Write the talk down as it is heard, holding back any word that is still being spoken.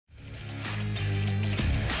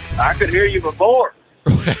I could hear you before.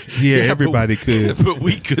 Yeah, everybody could. But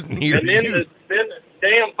we couldn't hear And then you. the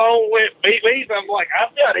damn phone went beep beep. I'm like,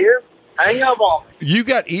 I've got ears. Hang up on me. You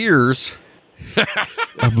got ears.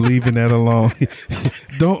 I'm leaving that alone.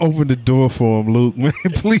 Don't open the door for him, Luke. Man,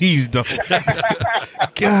 please don't.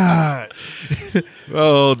 God.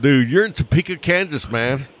 Oh, dude, you're in Topeka, Kansas,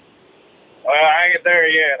 man. Well, I ain't there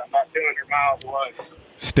yet. I'm about 200 miles away.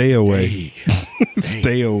 Stay away. Hey.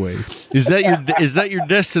 Stay away. Is that your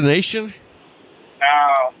destination?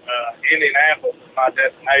 Now, Indianapolis is my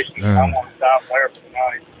destination. I want to stop there for the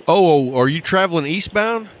night. Oh, are you traveling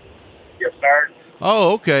eastbound? Yes, sir.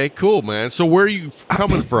 Oh, okay, cool, man. So where are you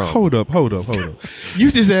coming from? Hold up.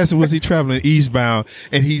 You just asked him, was he traveling eastbound,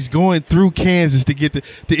 and he's going through Kansas to get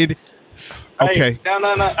to Indy. Okay. Hey,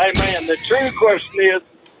 no. Hey, man, the true question is,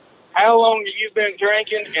 how long have you been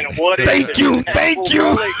drinking, and what is it? Thank you.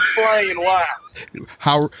 We'll really explain why.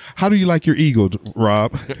 How do you like your eagle,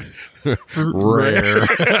 Rob? Rare.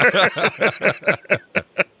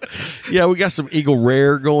 Yeah, we got some Eagle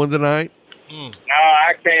Rare going tonight. No,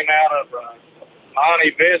 I came out of Monte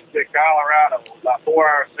Vista, Colorado, about 4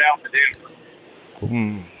 hours south of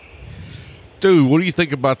Denver. Dude, what do you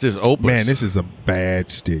think about this Opus? Man, this is a bad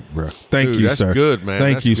stick, bro. Thank Dude, you, that's sir. good, man.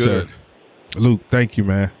 Thank That's you, good. sir. Luke, thank you,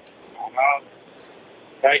 man.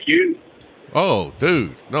 Thank you. Oh,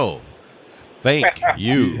 dude, no. Thank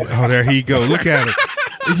you. Oh, there he go. Look at it.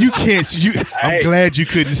 You can't. I'm Hey. glad you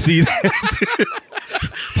couldn't see that.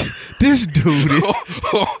 This dude is.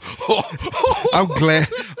 I'm glad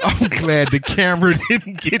the camera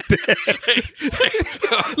didn't get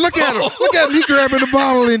that. Look at him. Look at him. He grabbing the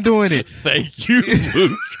bottle and doing it. Thank you,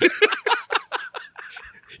 Luke.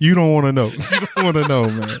 You don't want to know. You don't want to know,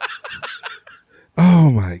 man.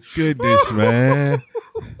 Oh my goodness, man.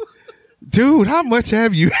 Dude, how much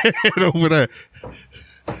have you had over there?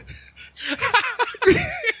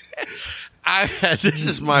 This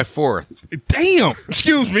is my fourth. Damn.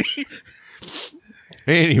 Excuse me.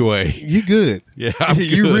 Anyway. You good. Yeah, I'm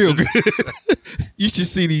You good. real good. You should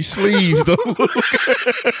see these sleeves, though.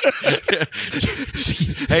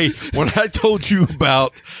 Hey, when I told you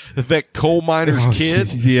about that coal miner's Oh, kid,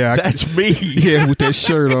 shit. Yeah, that's me. Yeah, with that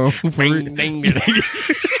shirt on. For real. Ding, ding, ding.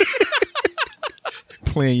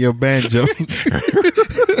 Playing your banjo.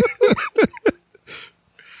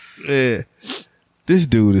 Yeah. This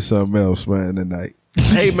dude is something else, man, tonight.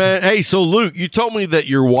 Hey, man. Hey, so Luke, you told me that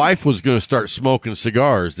your wife was going to start smoking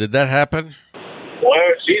cigars. Did that happen?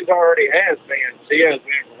 Well, she's already has been. She has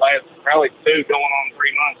been for the last probably 2 going on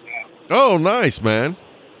 3 months now. Oh, nice, man.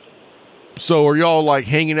 So are y'all like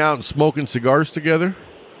hanging out and smoking cigars together?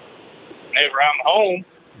 Whenever I'm home,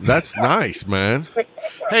 That's nice, man.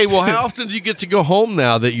 Hey, well, how often do you get to go home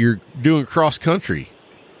now that you're doing cross country?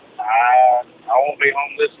 I won't be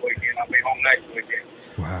home this weekend. I'll be home next weekend.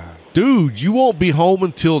 Wow. Dude, you won't be home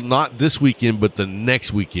until not this weekend, but the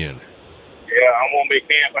next weekend. Yeah, I'm going to be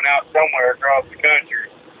camping out somewhere across the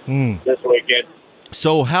country this weekend.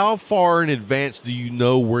 So how far in advance do you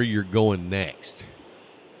know where you're going next?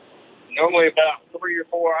 Normally about 3 or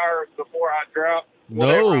 4 hours before I drop.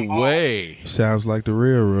 No way. Sounds like the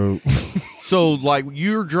railroad. So, like,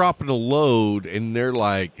 you're dropping a load, and they're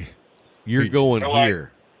like, you're going They're like-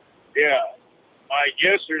 here. Yeah. Like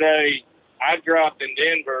yesterday, I dropped in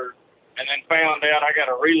Denver and then found out I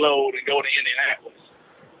got to reload and go to Indianapolis.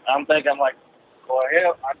 I'm like, well,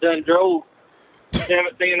 hell, I done drove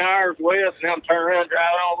 17 hours west, now I'm turning around and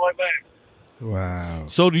driving all the way back. Wow.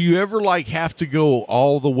 So do you ever, like, have to go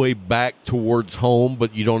all the way back towards home,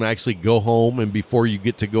 but you don't actually go home, and before you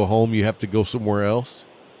get to go home, you have to go somewhere else?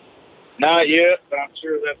 Not yet, but I'm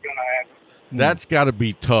sure that's going to happen. That's got to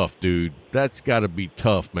be tough, dude. That's got to be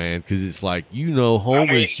tough, man, because it's like, home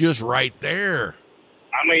is just right there.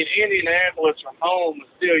 I mean, Indianapolis from home is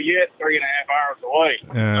still yet 3.5 hours away.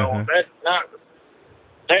 So that's not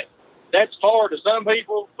that's far to some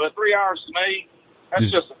people, but 3 hours to me,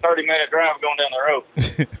 that's just a 30-minute drive going down the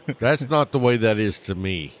road. That's not the way that is to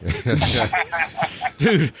me.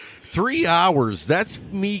 Dude, 3 hours, that's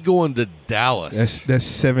me going to Dallas. That's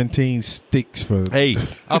 17 sticks for. Hey,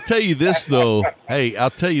 I'll tell you this, though.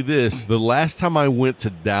 The last time I went to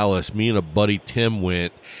Dallas, me and a buddy, Tim,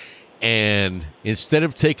 went, and instead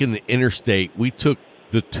of taking the interstate, we took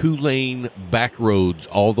the 2-lane back roads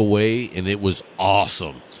all the way, and it was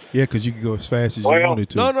awesome. Yeah, because you could go as fast as you wanted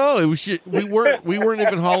to. No, it was just, we weren't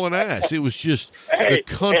even hauling ass. It was just the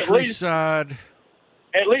countryside.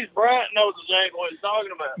 At least Bryant knows exactly what he's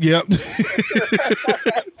talking about. Yep.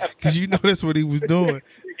 Because that's what he was doing.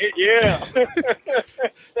 Yeah.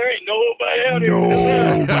 There ain't nobody out here.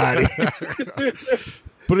 Nobody.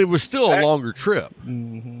 But it was still a longer trip.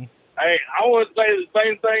 Mm-hmm. Hey, I want to say the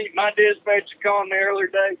same thing. My dispatcher called me earlier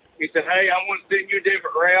today. He said, hey, I want to send you a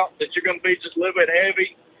different route that you're going to be just a little bit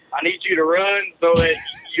heavy. I need you to run so that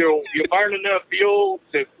you'll burn enough fuel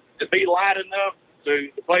to be light enough to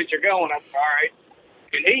the place you're going. I said, all right.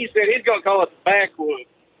 And he said he's going to call it the backwoods.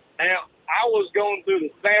 Now, I was going through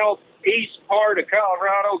the southeast part of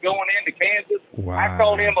Colorado going into Kansas. Wow. I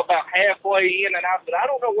called him about halfway in, and I said, I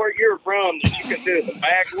don't know where you're from that you consider the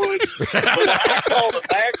backwoods. But when I call the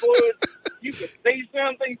backwoods, you can see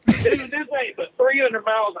something. Dude, this ain't but 300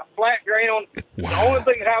 miles of flat ground. Wow. The only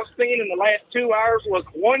thing that I've seen in the last 2 hours was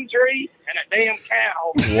one tree and a damn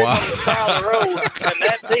cow on the side of the road, and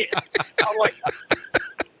that's it. I'm like...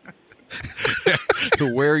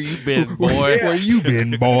 Where you been, boy? Where you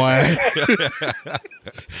been, boy?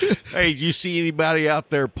 Hey, did you see anybody out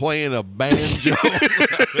there playing a banjo?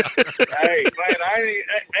 Hey, man, I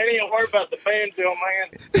ain't worried about the banjo, man.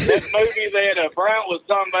 That movie that Bryant was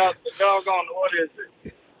talking about, the doggone, what is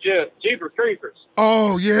it? Just Jeepers Creepers.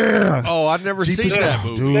 Oh, yeah. Oh, I've never seen that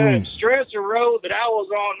movie. The Stretcher Road that I was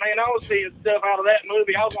on, man, I was seeing stuff out of that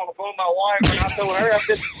movie. I was on the phone with my wife, and I told her,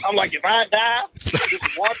 I'm like, if I die,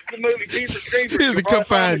 just watch the movie Jeepers Creepers. Come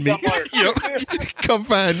find me. Yep. Come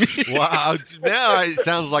find me. Wow. Now it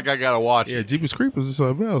sounds like I got to watch it. Yeah, Jeepers Creepers is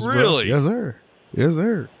something else. Really? Bro. Yes, sir. Yes,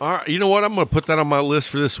 sir. All right. You know what? I'm going to put that on my list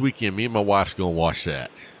for this weekend. Me and my wife's going to watch that.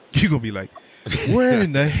 You're going to be like, where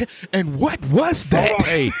in the hell? And what was that?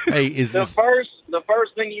 Hey, is the first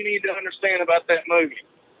thing you need to understand about that movie,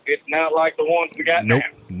 it's not like the ones we got now.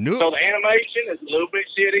 Nope. So the animation is a little bit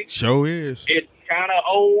shitty. Sure is. It's kind of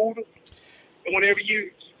old. And whenever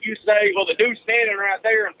you say, well, the dude's standing right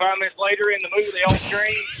there, and 5 minutes later in the movie they all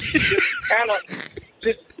scream,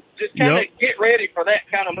 just kind of get ready for that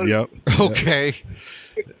kind of movie. Yep. Okay.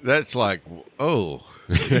 That's like, oh.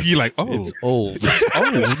 You're like, oh. It's old. It's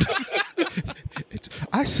old.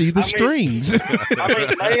 I see the strings. I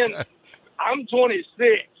mean, man, I'm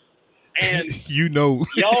 26, and you know,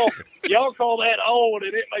 y'all call that old,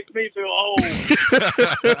 and it makes me feel old.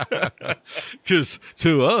 Because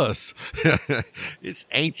to us, it's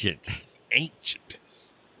ancient. It's ancient.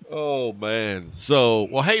 Oh, man. So,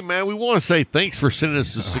 well, hey, man, we want to say thanks for sending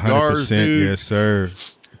us the cigars, dude. Yes, sir.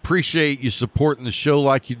 Appreciate you supporting the show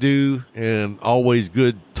like you do, and always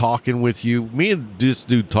good talking with you. Me and this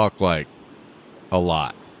dude talk like a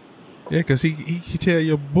lot. Yeah, because he tell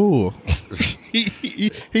you bull.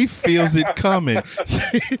 he feels it coming.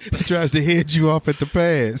 He tries to head you off at the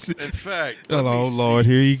pass. In fact, oh Lord,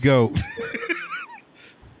 here you go.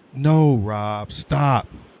 No, Rob, stop,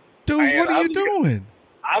 dude. Man, what are you doing?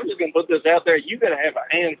 I'm just gonna put this out there. You gotta have a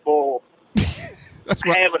handful. That's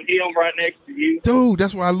why, having him right next to you, dude.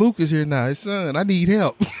 That's why Luke is here now. His son, I need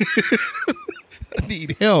help. I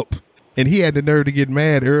need help. And he had the nerve to get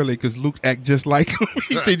mad early because Luke act just like him.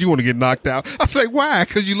 He said, "You want to get knocked out?" I say, "Why?"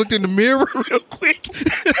 Because you looked in the mirror real quick.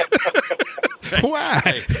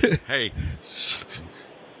 Why? Hey,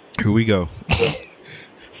 here we go.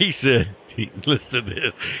 He said, listen to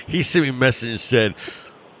this. He sent me a message and said,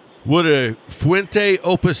 "Would a Fuente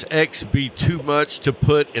Opus X be too much to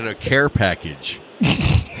put in a care package?"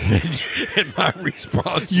 And my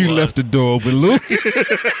response you was, left the door open, Luke.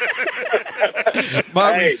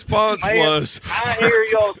 My response was, I hear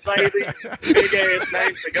y'all say these big ass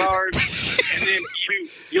name cigars, and then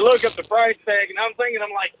you look up the price tag, and I'm thinking,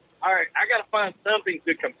 I'm like, all right, I got to find something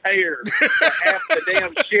to compare to half the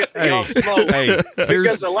damn shit that y'all smoke.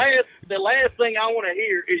 Because the last thing I want to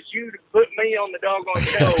hear is you to put me on the doggone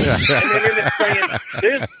show, and then it's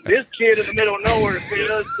saying this kid in the middle of nowhere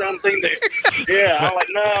does something that, yeah, I'm like,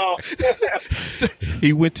 no.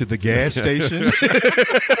 He went to the gas station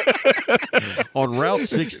on Route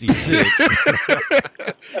 66.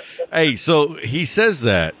 Hey, so he says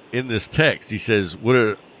that in this text. He says, "Would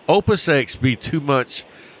an Opus X be too much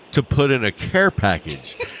to put in a care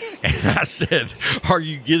package?" And I said, "Are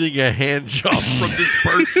you getting a hand job from this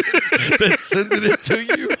person that's sending it to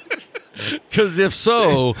you? Because if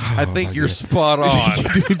so, I think you're spot on."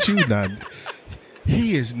 Dude, you not.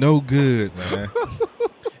 He is no good, man.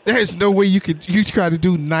 There's no way you try to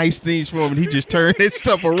do nice things for him and he just turned that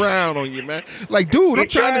stuff around on you, man. Like, dude, I'm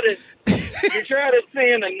trying to you try to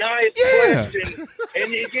send a nice question,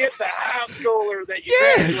 and you get the high schooler that you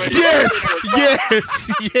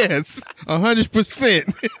Yes,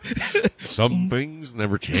 100%. Some things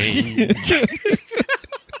never change.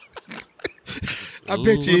 I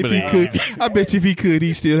bet you if he could,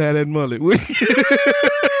 he still had that mullet.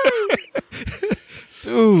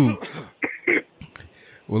 Dude.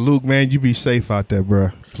 Well, Luke, man, you be safe out there,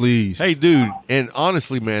 bro. Please. Hey, dude, and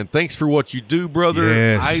honestly, man, thanks for what you do, brother.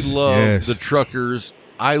 Yes, I love the truckers.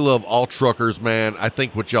 I love all truckers, man. I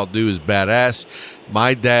think what y'all do is badass.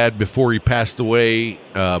 My dad, before he passed away,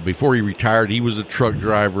 before he retired, he was a truck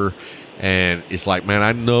driver. And it's like, man,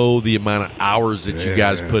 I know the amount of hours that you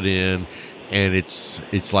guys put in. And it's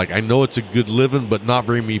like, I know it's a good living, but not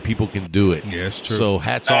very many people can do it. Yeah, it's true. So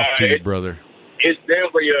hats off to you, brother. It's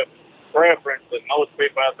definitely a preference that most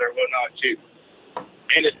people out there will not choose.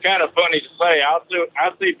 And it's kind of funny to say. I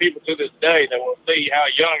see people to this day that will see how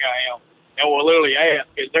young I am and will literally ask,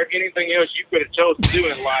 is there anything else you could have chosen to do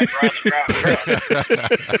in life rather than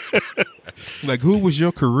drive a truck? Like, who was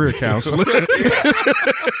your career counselor?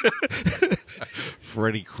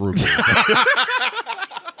 Freddy Krueger.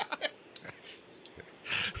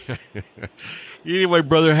 Anyway,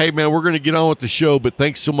 brother, hey, man, we're going to get on with the show, but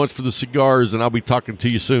thanks so much for the cigars, and I'll be talking to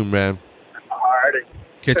you soon, man. All righty.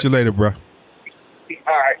 Catch you later, bro. All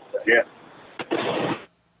right. Yeah.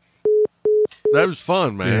 That was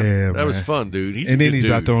fun, man. Yeah, that was man. fun, dude. He's And then he's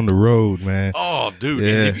dude. out there on the road, man. Oh, dude. Yeah.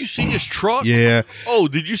 And have you seen his truck? Yeah. Oh,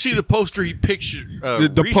 did you see the poster he pictured?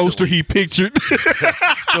 The poster he pictured.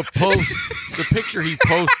 the picture he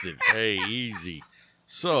posted. Hey, easy.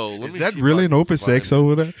 So, let Is me that see if really I an can Opus find X it.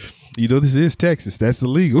 over there? You know, this is Texas. That's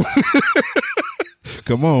illegal.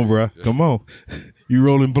 Come on, bro. Come on. You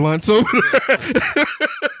rolling blunts over there?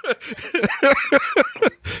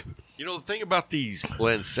 You know, the thing about these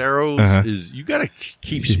Lanceros is you got to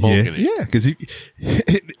keep smoking it. Yeah, because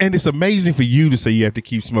and it's amazing for you to say you have to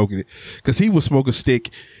keep smoking it, because he will smoke a stick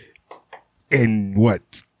in what?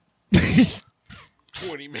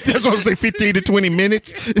 20 minutes. That's what I'm saying, 15 to 20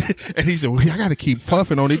 minutes. And he said, well, I got to keep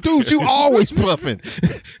puffing on it. Dude, you always puffing.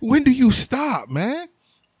 When do you stop, man?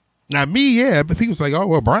 Now, me, yeah, but people's like, oh,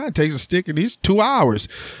 well, Brian takes a stick and he's 2 hours.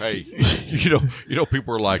 Hey, you know,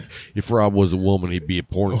 people are like, if Rob was a woman, he'd be a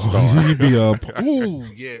porn star. He'd be ooh,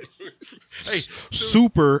 yes. Hey,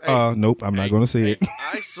 Super, nope, I'm not going to say it.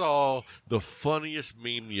 I saw the funniest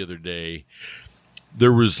meme the other day.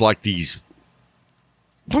 There was like these.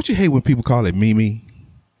 Don't you hate when people call it Mimi?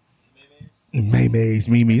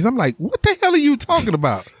 Memes. I'm like, what the hell are you talking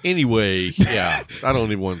about? Anyway, yeah, I don't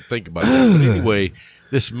even want to think about that. But anyway,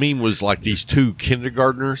 this meme was like these two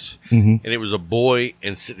kindergartners, and it was a boy,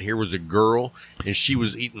 and sitting here was a girl, and she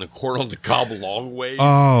was eating the corn on the cob a long way.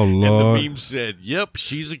 Oh, Lord. And the meme said, yep,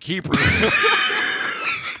 she's a keeper.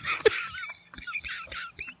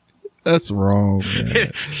 That's wrong,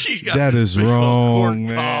 man. She's got That this is big old wrong, corn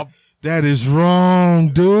man. cob. That is wrong,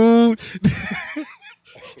 dude.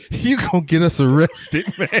 You gonna get us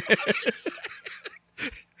arrested, man.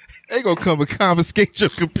 They gonna come and confiscate your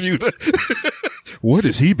computer. What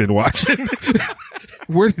has he been watching?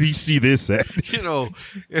 Where did he see this at? You know,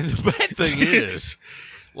 and the bad thing is,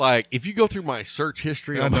 like, if you go through my search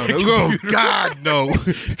history on my Oh, computer, God, no.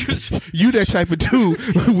 You that type of dude,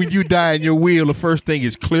 when you die in your will, the first thing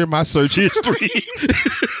is clear my search history.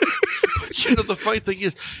 But you know, the funny thing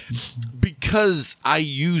is, because I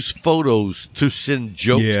use photos to send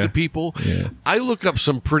jokes to people, I look up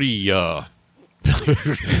some pretty terrible.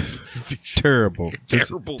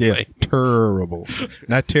 Terrible Yeah, thing. terrible.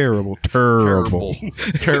 Not terrible, terrible.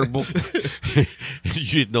 Terrible. You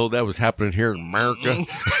didn't know that was happening here in America?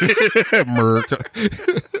 America.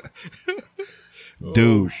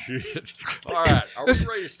 Dude. Oh, shit. All right. Are we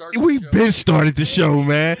ready to start? We've been started the show,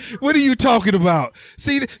 man. What are you talking about?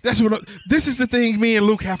 See, that's what this is the thing me and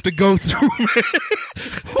Luke have to go through, man.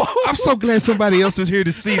 I'm so glad somebody else is here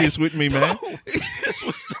to see this with me, man. This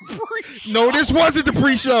was the pre-show. No, this wasn't the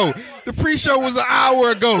pre-show. The pre-show was an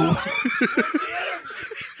hour ago.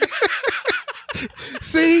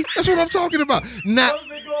 See, that's what I'm talking about. Now,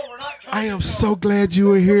 I am so glad you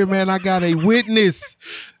were here, man. I got a witness.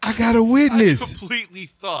 I completely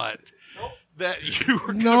thought that you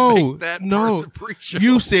were going to make that part of the pre-show.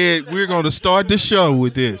 You said we're going to start the show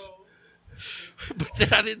with this. But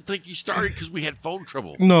then I didn't think you started because we had phone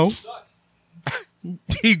trouble. No.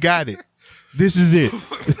 He got it. This is it.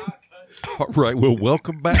 All right. Well,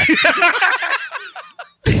 welcome back.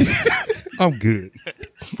 I'm good.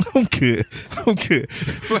 I'm good.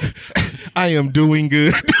 I am doing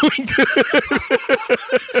good.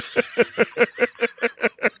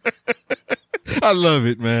 I love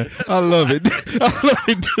it, man. I love it, dude.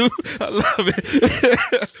 I love it.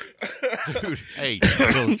 Dude, hey,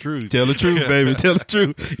 tell the truth. Tell the truth, baby. Tell the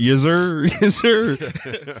truth. Yes, sir. Yes, sir.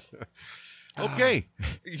 Okay.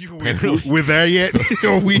 We're there yet?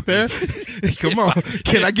 Are we there? Come on.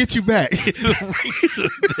 Can I get you back? The reason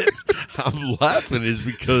that I'm laughing is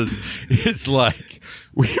because it's like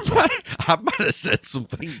I might have said some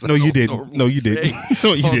things. No, you didn't. No, you didn't.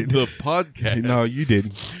 No, you didn't. The podcast. No, you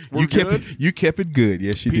didn't. We're good? You kept it good.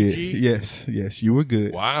 Yes, you PG? did. Yes, you were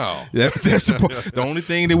good. Wow. That's the only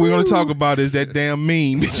thing that we're going to talk about is that damn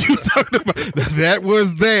meme that you were talking about. That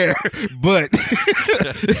was there, but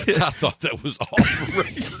I thought that was all.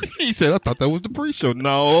 He said, I thought that was the pre-show.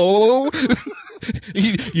 No.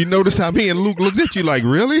 You notice how me and Luke looked at you like,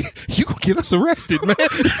 really? You gonna get us arrested, man?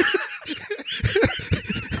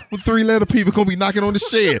 3-letter people gonna be knocking on the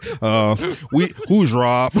shed. Who's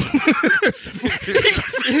Rob?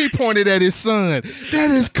 he pointed at his son.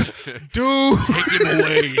 That is, dude. Take him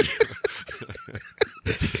away.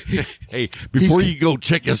 Hey, before you go,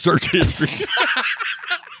 check his search history.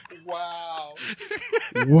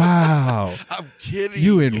 Wow. I'm kidding.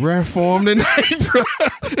 You in rare form tonight, bro.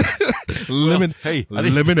 Lemonade. I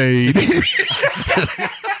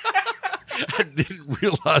didn't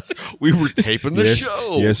realize we were taping the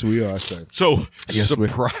show. Yes, we are, sir. So,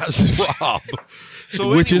 surprise Rob.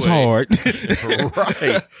 Which is hard.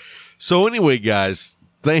 Right. So anyway, guys,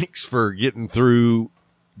 thanks for getting through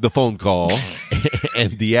the phone call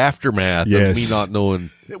and the aftermath of me not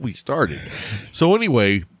knowing that we started. So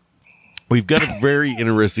anyway, we've got a very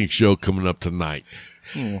interesting show coming up tonight.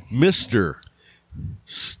 Mr.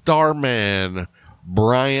 Starman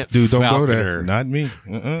Bryant Dude, don't Falconer go there. Not me.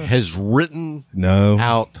 has written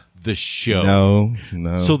out the show.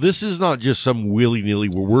 No. So this is not just some willy-nilly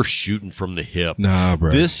where we're shooting from the hip. Nah,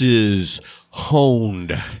 bro. This is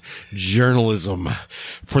honed journalism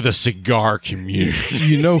for the cigar community.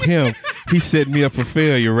 You know him. He set me up for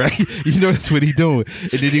failure, right? You know that's what he doing.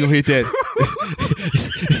 And then he gonna hit that.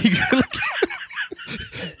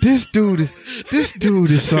 This dude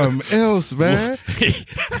is something else, man.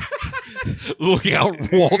 Look out,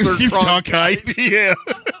 Walter Cronkite. Yeah.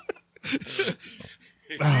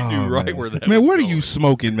 You knew right where that man, was what going. are you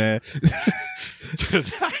smoking, man?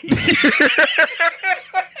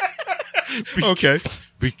 Okay.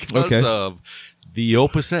 Because of the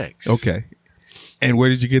Opus X. Okay. And where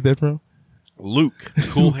did you get that from? Luke.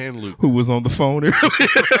 Cool Hand Luke. Who was on the phone earlier.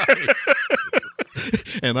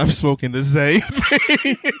 And I'm smoking the same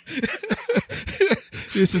thing.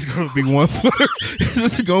 This is gonna be one for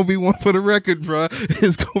the record, bro.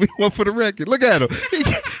 It's gonna be one for the record. Look at him. He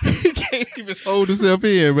can't even hold himself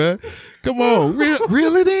in, man. Come on,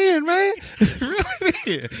 reel it in, man. Reel it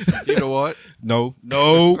in. You know what? No.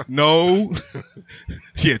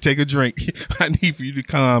 Yeah, take a drink. I need for you to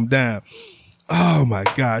calm down. Oh my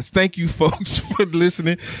gosh. Thank you folks for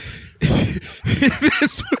listening.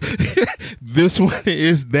 This one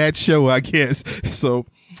is that show, I guess. So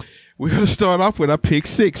we're going to start off with our pick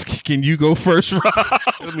six. Can you go first, Rob?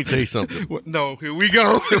 Let me tell you something. No, here we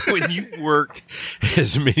go. When you've worked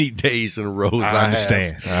as many days in a row as I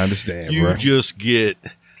understand, you bro. just get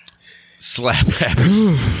slap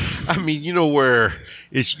happy. I mean, you know where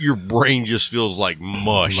your brain just feels like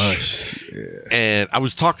mush. Yeah. And I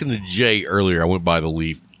was talking to Jay earlier. I went by the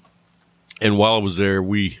Leaf. And while I was there,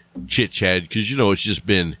 we chit-chatted because, it's just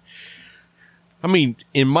been, I mean,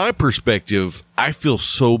 in my perspective, I feel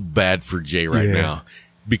so bad for Jay right now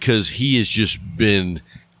because he has just been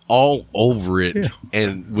all over it. Yeah.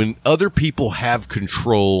 And when other people have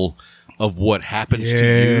control of what happens to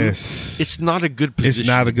you, it's not a good position. It's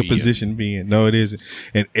not a good position to be in. No, it isn't.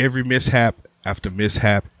 And every mishap after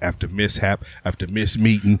mishap after mishap after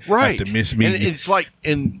mismeeting after mismeeting. And it's like,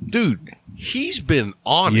 dude, he's been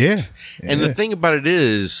on it. And the thing about it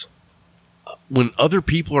is, when other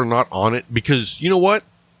people are not on it, because you know what?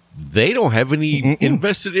 They don't have any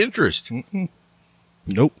invested interest.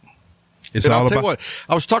 Nope. It's and all I'll tell about. You what,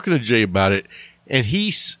 I was talking to Jay about it, and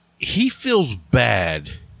he feels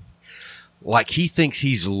bad. Like he thinks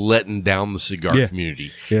he's letting down the cigar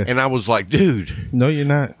community. Yeah. And I was like, dude. No, you're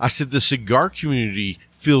not. I said, the cigar community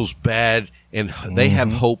feels bad and they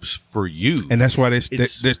have hopes for you. And that's why they're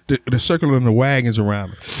circling the wagons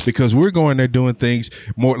around because we're going there doing things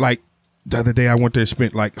more like the other day I went there and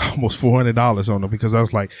spent like almost $400 on them because I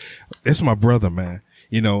was like, it's my brother, man.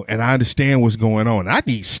 And I understand what's going on. I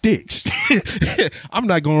need sticks. I'm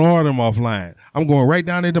not going to order them offline. I'm going right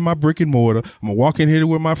down into my brick and mortar. I'm going to walk in here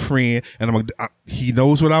with my friend and he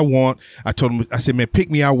knows what I want. I told him, I said, man,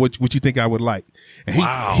 pick me out what you think I would like.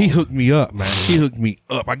 And he hooked me up, man. He hooked me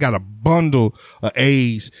up. I got a bundle of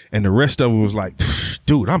A's and the rest of it was like,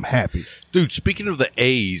 dude, I'm happy. Dude, speaking of the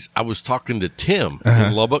A's, I was talking to Tim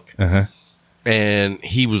in Lubbock and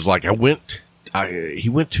he was like, he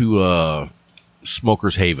went to,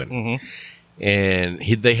 Smoker's Haven, and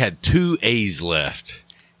they had 2 A's left,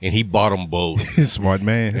 and he bought them both. Smart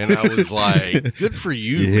man. And I was like, "Good for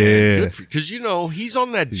you, man." Because he's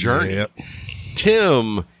on that journey.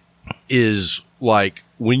 Tim is like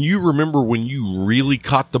when you really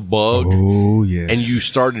caught the bug. Oh, yes. And you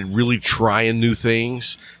started really trying new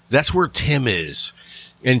things. That's where Tim is.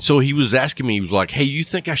 And so he was asking me, he was like, hey, you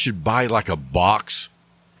think I should buy like a box?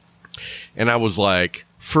 And I was like,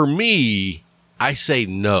 for me, I say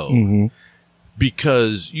no.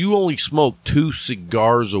 Because you only smoke 2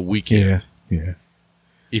 cigars a weekend. Yeah.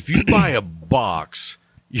 If you buy a box,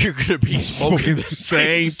 you're going to be smoking the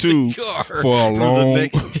same 2 cigar for a long the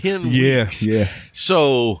next 10 weeks. Yeah.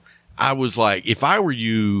 So I was like, if I were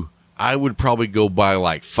you, I would probably go buy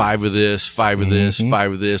like 5 of this, 5 of this,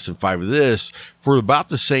 5 of this, and 5 of this for about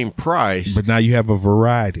the same price. But now you have a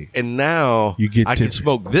variety. And now I can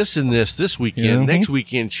smoke this and this weekend. Next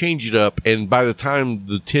weekend, change it up. And by the time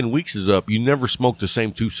the 10 weeks is up, you never smoke the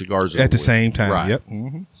same 2 cigars at the same time. Right. Yep.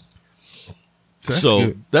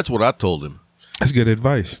 So that's what I told him. That's good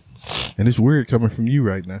advice. And it's weird coming from you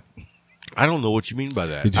right now. I don't know what you mean by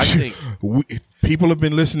that. I think people have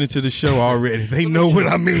been listening to the show already. They know what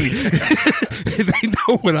I mean. They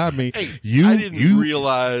know what I mean. Hey, I didn't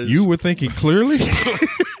realize you were thinking clearly.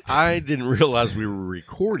 I didn't realize we were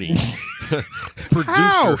recording. Producer,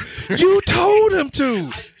 how? You told him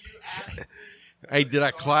to. Hey, did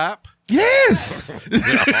I clap? Yes.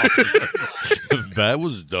 That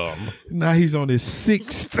was dumb. Now he's on his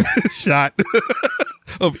 6th shot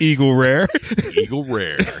of Eagle Rare. Eagle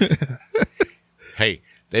Rare. Hey,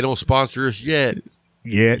 they don't sponsor us yet.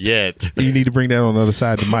 Yet. You need to bring that on the other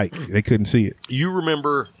side of the mic. They couldn't see it. You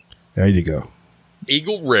remember? There you go.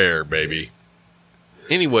 Eagle Rare, baby.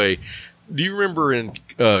 Anyway, do you remember in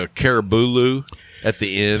Carabulu at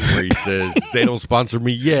the end where he says, they don't sponsor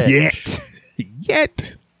me yet?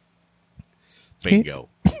 Yet. Bingo.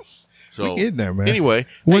 So, we're getting there, man. Anyway.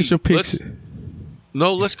 What's your picks?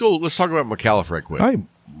 Let's go. Let's talk about McAuliffe right quick.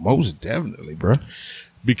 Most definitely, bro.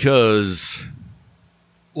 Because,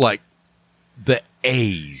 like, the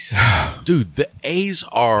A's. Dude, the A's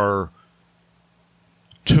are,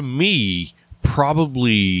 to me,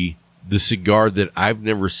 probably the cigar that I've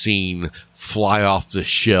never seen fly off the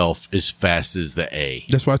shelf as fast as the A.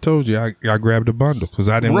 That's why I told you I grabbed a bundle because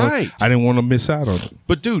I didn't want to miss out on it.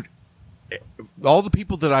 But dude, all the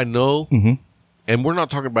people that I know, and we're not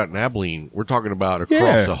talking about in Abilene, we're talking about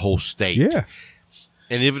across the whole state. Yeah.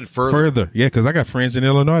 And even further. Yeah, because I got friends in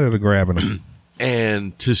Illinois that are grabbing them.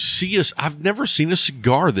 And to see us, I've never seen a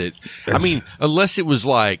cigar that, I mean, unless it was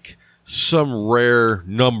like some rare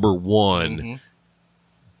number 1,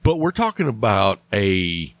 but we're talking about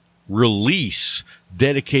a release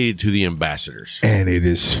dedicated to the ambassadors. And it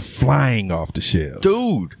is flying off the shelf.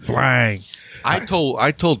 Dude. Flying. I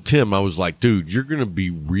told Tim, I was like, dude, you're going to be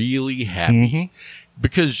really happy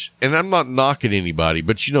because, and I'm not knocking anybody,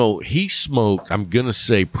 but you know, he smoked, I'm going to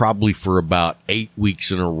say probably for about 8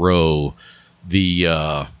 weeks in a row,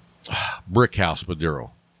 the Brick House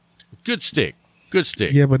Maduro. Good stick.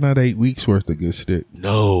 Yeah, but not 8 weeks worth of good stick.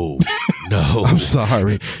 No. I'm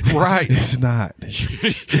sorry. Right. It's not.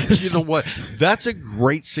 You know what? That's a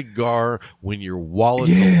great cigar when your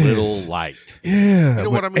wallet's a little light. Yeah. You know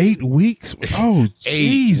what I mean? 8 weeks? Oh,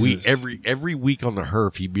 Jesus. Every week on the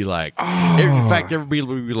Herf, he'd be like, in fact, everybody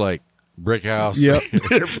would be like, Brick House. Yep.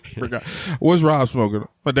 Brick House. What's Rob smoking?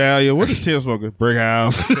 Medallion. What is Tim smoking? Brick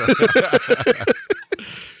House.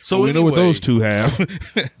 So we know what those two have.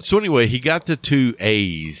 So anyway, he got the 2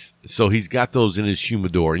 A's. So he's got those in his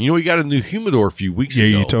humidor. And you know, he got a new humidor a few weeks ago.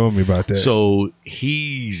 Yeah, you told me about that. So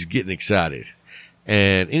he's getting excited.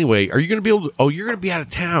 And anyway, are you going to be able to, you're going to be out of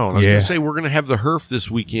town. I was going to say, we're going to have the Herf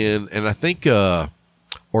this weekend. And I think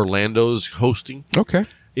Orlando's hosting. Okay.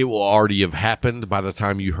 It will already have happened by the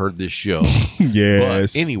time you heard this show.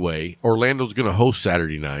 Yes. But anyway, Orlando's going to host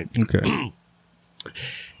Saturday night. Okay.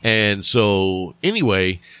 And so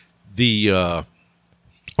anyway, the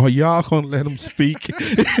are y'all gonna let him speak?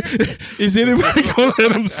 Is anybody gonna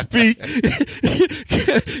let him speak?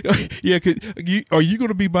 Yeah, are you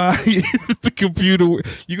gonna be by the computer?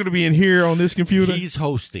 You're gonna be in here on this computer? He's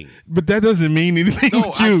hosting, but that doesn't mean anything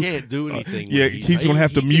with you. I can't do anything. Yeah, he's gonna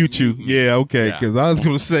have to mute you. Yeah, okay. Because I was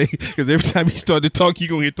gonna say, because every time he started to talk, you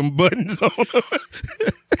gonna hit them buttons on him.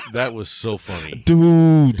 That was so funny,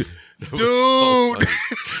 dude.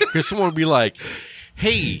 Because someone would be like,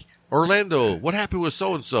 "Hey, Orlando, what happened with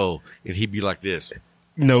so and so?" And he'd be like this.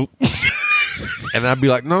 Nope. And I'd be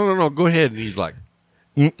like, no, go ahead. And he's like,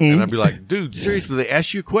 and I'd be like, dude, seriously, they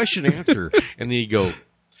asked you a question, answer. And then he'd go,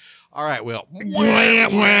 all right, well, that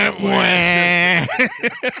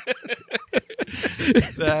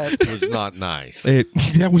was not nice.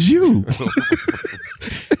 That was you.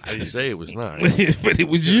 I didn't say it was not. But it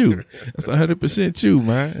was you. That's 100% you,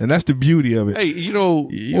 man. And that's the beauty of it. Hey, you know,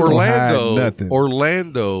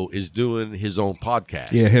 Orlando is doing his own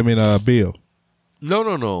podcast. Yeah, him and Bill.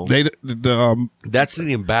 No. That's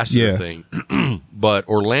the ambassador thing. But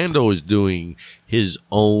Orlando is doing his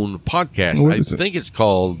own podcast. I think it's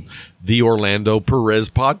called the Orlando Perez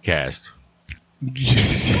Podcast. I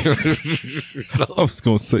was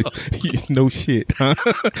going to say, no shit. Huh?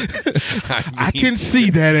 I can see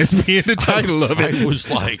that as being the title of it. I was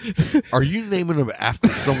like, are you naming him after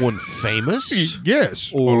someone famous?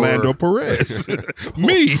 Yes, Orlando Perez.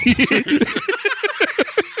 Me.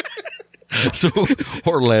 So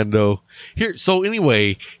Orlando here. So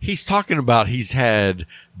anyway, he's talking about he's had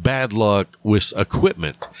bad luck with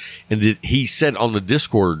equipment, and he said on the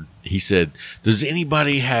Discord, he said, "Does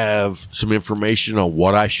anybody have some information on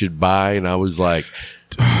what I should buy?" And I was like,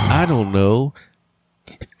 "I don't know.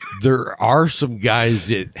 There are some guys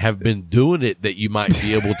that have been doing it that you might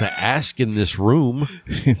be able to ask in this room."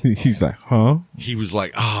 He's like, huh? He was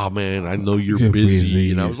like, "Oh man, I know you're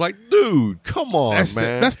busy." And I was like, "Dude, come on,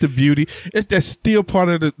 man." That's the beauty. That's still part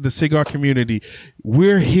of the cigar community.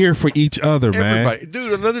 We're here for each other, man.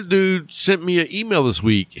 Dude, another dude sent me an email this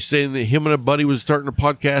week saying that him and a buddy was starting a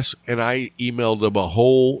podcast, and I emailed him a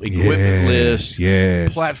whole equipment list,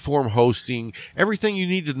 platform hosting, everything you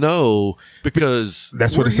need to know, because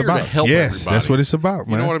that's what it's about. Help everybody. That's what it's about,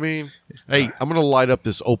 man. You know what I mean? Hey, I'm going to light up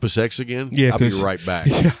this Opus X again. Yeah, I'll be right back.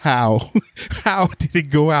 How did it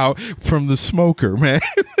go out from the smoker, man?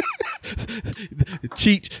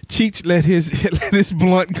 Cheech let his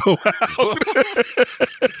blunt go out.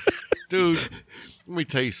 Dude, let me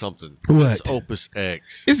tell you something. What? This Opus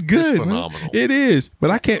X. It's good. It's phenomenal. Man. It is,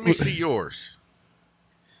 but I can't. Let me see yours.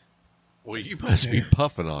 Well, you must be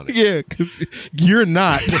puffing on it. Yeah, because you're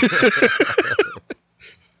not.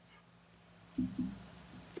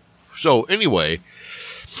 So anyway,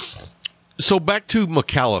 back to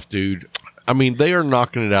McAuliffe, dude. I mean, they are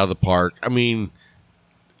knocking it out of the park. I mean,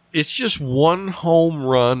 it's just one home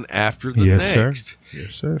run after the next. Sir.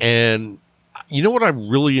 Yes, sir. And you know what I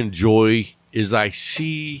really enjoy is I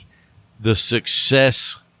see the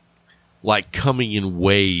success like coming in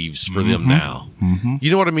waves for them now. Mm-hmm. You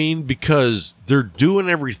know what I mean? Because they're doing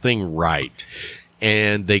everything right.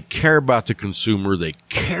 And they care about the consumer. They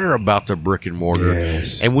care about the brick and mortar.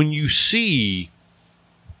 Yes. And when you see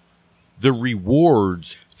the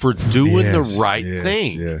rewards for doing the right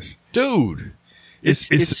thing, dude,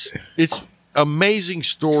 it's amazing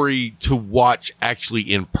story to watch actually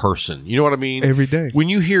in person. You know what I mean? Every day. When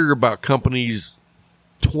you hear about companies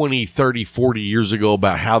 20, 30, 40 years ago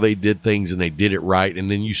about how they did things and they did it right,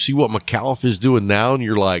 and then you see what McAuliffe is doing now, and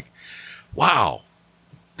you're like, wow,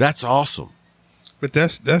 that's awesome. But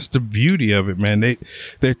that's the beauty of it, man.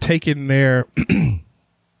 They're taking their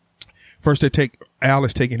first. Al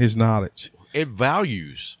is taking his knowledge and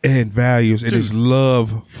values and his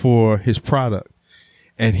love for his product,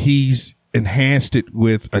 and he's enhanced it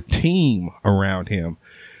with a team around him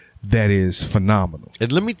that is phenomenal.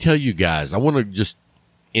 And let me tell you guys, I want to just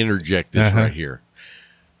interject this right here.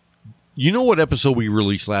 You know what episode we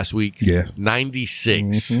released last week? Yeah,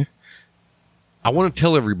 96. Mm-hmm. I want to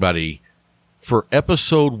tell everybody. For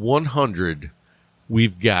episode 100,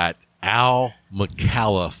 we've got Al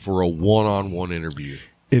McAuliffe for a one-on-one interview.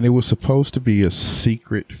 And it was supposed to be a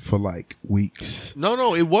secret for like weeks.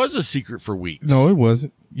 No, it was a secret for weeks. No, it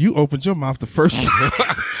wasn't. You opened your mouth the first.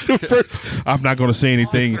 I'm not going to say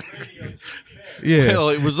anything. Yeah. Well,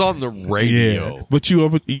 it was on the radio. Yeah. But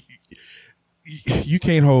you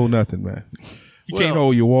can't hold nothing, man. You can't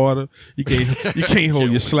hold your water. You can't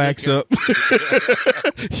hold your slacks up.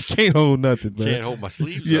 You can't hold nothing, man. Can't hold my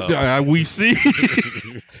sleeves up. We see.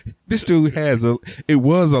 This dude it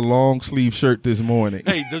was a long sleeve shirt this morning.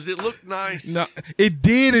 Hey, does it look nice? No, it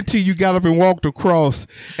did until you got up and walked across,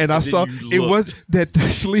 and I saw it was that the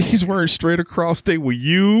sleeves weren't straight across; they were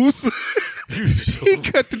used. He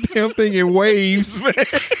cut the damn thing in waves, man,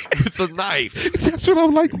 with a knife. That's what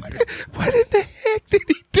I'm like. What in the heck did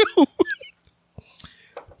he do?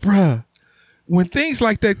 Bruh, when things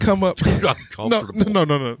like that come up, no.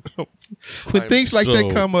 When things like that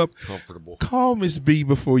come up, call Miss B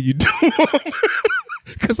before you do them.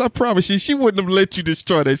 Because I promise you, she wouldn't have let you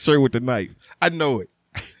destroy that shirt with the knife. I know it.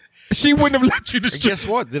 She wouldn't have let you destroy. And guess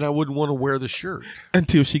what? Then I wouldn't want to wear the shirt.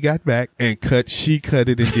 Until she got back and she cut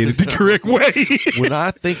it and did it the correct way. When I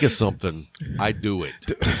think of something, I do it.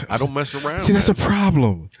 I don't mess around. See, that's a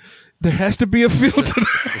problem. There has to be a filter.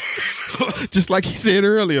 Just like he said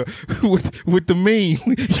earlier with the meme,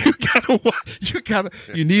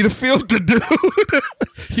 you need a filter, dude.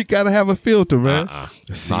 You gotta have a filter, man. Not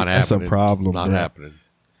that's happening. A problem. Not happening.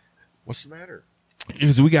 What's the matter?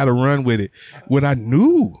 Because we got to run with it. What I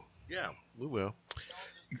knew. Yeah, we will.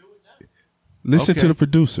 Listen to the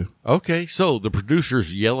producer. Okay, so the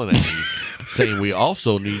producer's yelling at me, saying we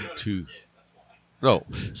also need to. No,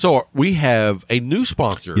 so we have a new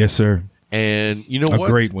sponsor. Yes, sir. And you know what?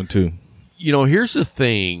 A great one too. You know, here's the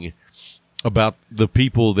thing about the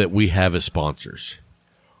people that we have as sponsors.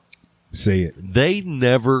 Say it. They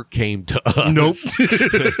never came to us. Nope.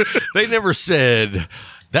 They never said,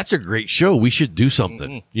 that's a great show. We should do something.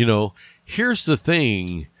 Mm-hmm. You know, here's the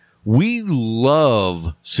thing. We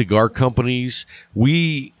love cigar companies.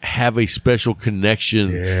 We have a special connection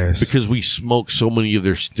because we smoke so many of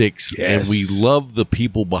their sticks, and we love the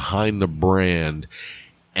people behind the brand.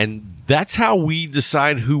 And that's how we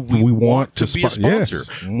decide who we want to be a sponsor. Yes.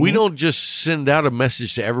 Mm-hmm. We don't just send out a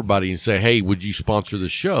message to everybody and say, hey, would you sponsor the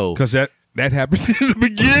show? Because that happened in the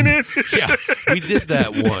beginning. Yeah, we did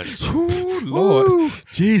that once. Ooh, Lord. Ooh.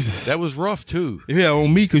 Jesus. That was rough, too. Yeah,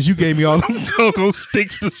 on me, because you gave me all them doggone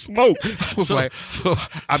sticks to smoke. I was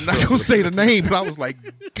I'm not going to say the name, but I was like,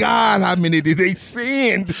 God, how many did they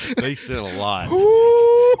send? They sent a lot.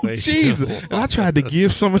 Ooh, Jesus. And I tried to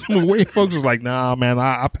give some of them away. Folks was like, nah, man,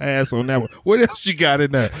 I pass on that one. What else you got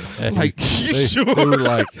in there? I'm like, you sure? They were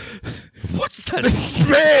like, what's that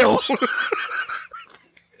smell?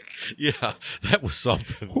 Yeah, that was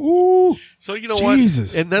something. Ooh, so you know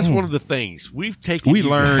Jesus. What? And that's one of the things we've taken. We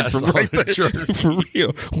learned from right there. For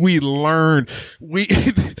real. We learned.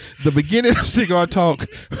 The beginning of Cigar Talk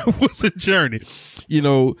was a journey. You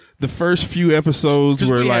know, the first few episodes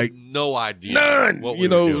were like no idea. None. What you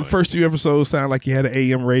know, the first few episodes sound like you had an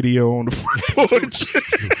AM radio on the front porch.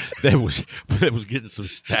 that was getting some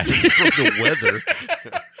static from the weather.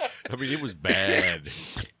 I mean, it was bad.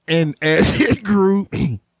 And as it grew,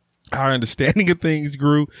 our understanding of things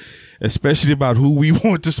grew, especially about who we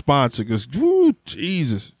want to sponsor. Because,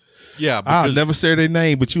 Jesus. Yeah. I'll never say their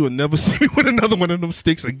name, but you will never see me with another one of them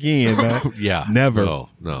sticks again, man. Yeah. Never.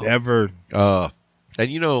 No. Never. And,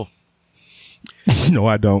 you know. No,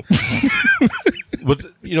 I don't. But,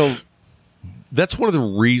 you know, that's one of the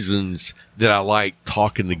reasons that I like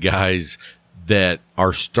talking to guys that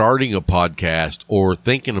are starting a podcast or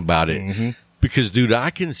thinking about it. Mm-hmm. Because, dude, I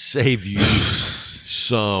can save you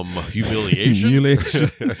some humiliation.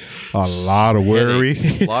 A lot of worry.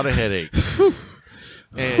 A lot of headaches.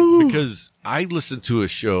 And because I listened to a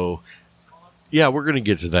show. Yeah, we're going to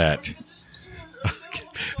get to that.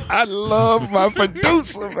 I love my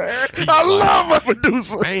producer, man. I love my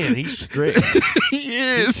producer. Man, he's strict. He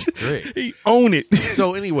is. He own it.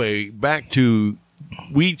 So anyway, back to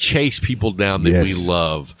we chase people down that we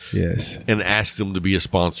love. Yes. And ask them to be a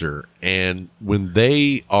sponsor. And when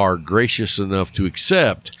they are gracious enough to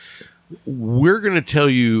accept, we're going to tell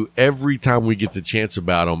you every time we get the chance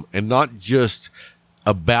about them, and not just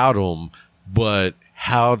about them, but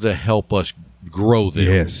how to help us grow them.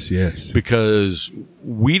 Yes. Because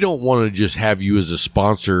we don't want to just have you as a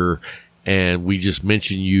sponsor and we just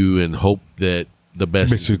mention you and hope that the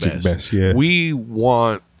best is the best. Yeah. We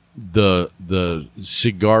want the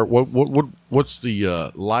cigar. What's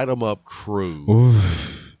the light 'em up crew?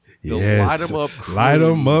 Oof. The yes. Light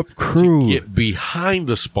 'em up crew. To get behind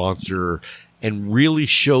the sponsor and really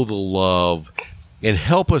show the love and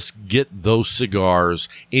help us get those cigars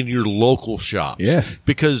in your local shops. Yeah.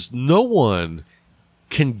 Because no one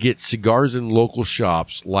can get cigars in local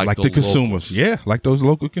shops like the consumers. Yeah, like those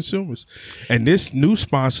local consumers. And this new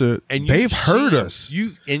sponsor, and they've heard us.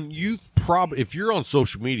 You've probably, if you're on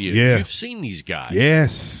social media, you've seen these guys.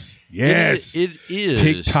 Yes. It is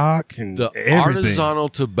TikTok and the everything.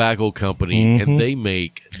 Artisanal Tobacco Company, and they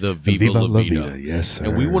make the Viva La Vida. Yes, sir.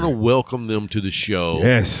 And we want to welcome them to the show.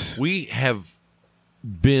 Yes. We have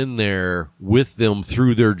been there with them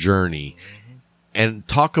through their journey and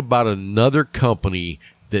talk about another company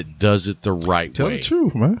that does it the right way. Tell the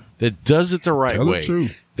truth, man. That does it the right way. Tell the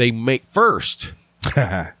truth. They make first,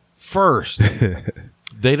 they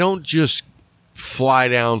don't just fly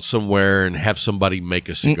down somewhere and have somebody make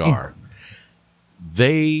a cigar.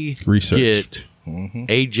 They get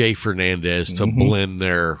AJ Fernandez to blend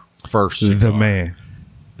their first cigar. The man.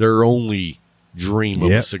 Their only dream of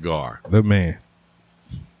a cigar. The man.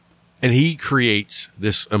 And he creates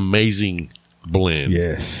this amazing blend.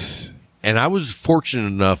 Yes. And I was fortunate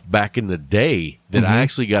enough back in the day that I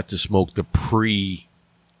actually got to smoke the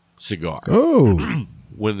pre-cigar. Oh.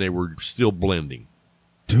 When they were still blending.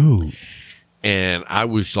 Dude. And I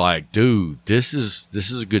was like, dude, this is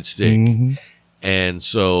a good stick. And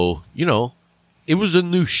so, you know, it was a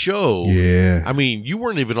new show. Yeah. I mean, you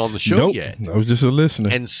weren't even on the show yet. I was just a listener.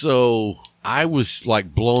 And so I was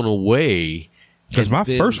like blown away. Because my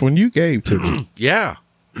first one you gave to me. Yeah.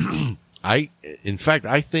 In fact,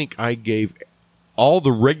 I think I gave all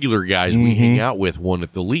the regular guys we hang out with one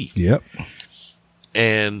at the Leaf. Yep.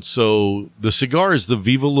 And so the cigar is the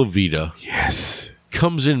Viva La Vida. Yes.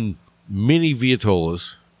 Comes in many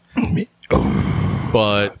Vietolas.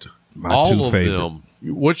 But all of them.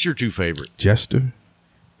 What's your two favorite? Jester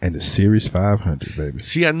and the Series 500, baby.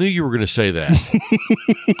 See, I knew you were going to say that.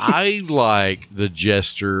 I like the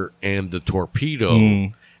Jester and the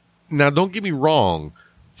Torpedo. Now, don't get me wrong.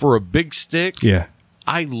 For a big stick,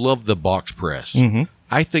 I love the box press.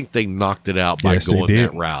 I think they knocked it out by going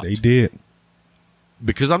that route. They did.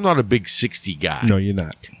 Because I'm not a big 60 guy. No, you're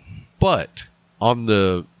not. But on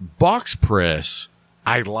the box press,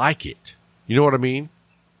 I like it. You know what I mean?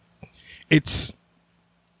 It's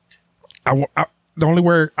the only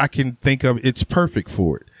word I can think of. It's perfect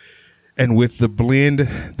for it, and with the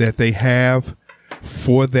blend that they have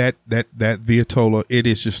for that Vitola, it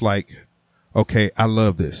is just like, okay, I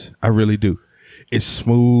love this. I really do. It's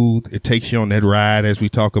smooth. It takes you on that ride, as we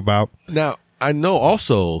talk about. Now, I know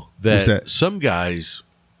also that some guys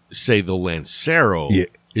say the Lancero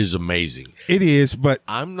is amazing. It is, but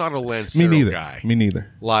I'm not a Lancero guy. Me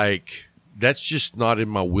neither. Like, that's just not in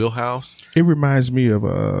my wheelhouse. It reminds me of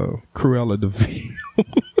Cruella de Vil.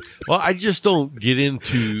 Well, I just don't get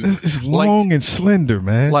into... It's long and slender,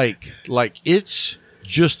 man. Like it's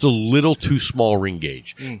just a little too small ring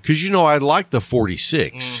gauge. Because, I like the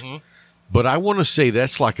 46. But I want to say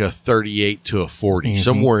that's like a 38 to a 40,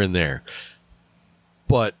 somewhere in there.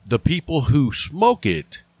 But the people who smoke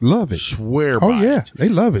it love it. Swear by it. They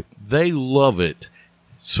love it. They love it.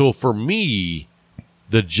 So for me,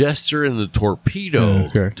 the Jester and the Torpedo,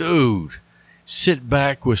 dude, sit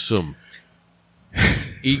back with some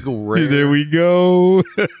Eagle Rare. There we go.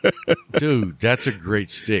 Dude, that's a great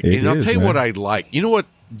stick. And I'll tell you what I like. You know what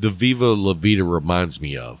the Viva La Vida reminds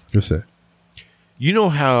me of? What's that? You know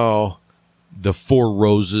how the Four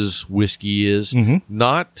Roses whiskey is?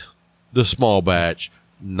 Not the small batch,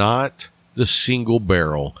 not the single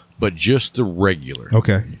barrel, but just the regular.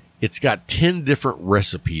 Okay. It's got 10 different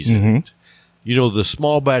recipes in it. The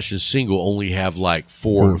small batch and single only have like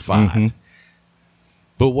 4 or 5.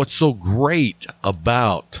 But what's so great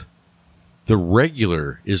about the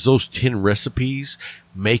regular is those 10 recipes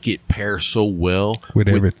make it pair so well with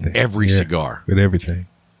everything. Every cigar. With everything.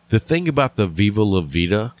 The thing about the Viva La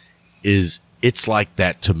Vida is it's like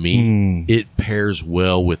that to me. It pairs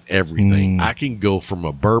well with everything. I can go from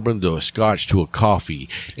a bourbon to a scotch to a coffee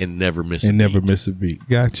and never miss a beat. Never miss a beat.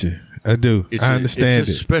 Gotcha. I do. I understand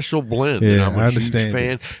it's a special blend, and I'm a huge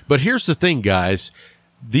fan. But here's the thing, guys.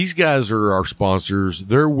 These guys are our sponsors.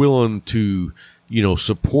 They're willing to,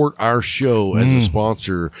 support our show as a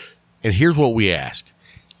sponsor. And here's what we ask,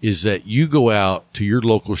 is that you go out to your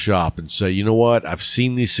local shop and say, you know what? I've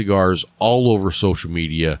seen these cigars all over social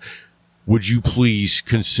media. Would you please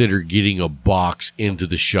consider getting a box into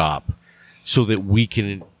the shop so that we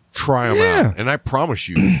can try them out? And I promise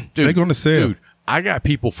you, dude, they're going to sell. Dude, I got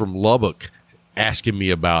people from Lubbock asking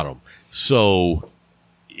me about them. So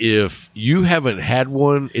if you haven't had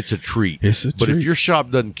one, it's a treat. But if your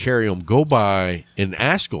shop doesn't carry them, go by and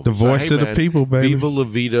ask them. The voice of the people, baby. Viva La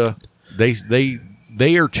Vida.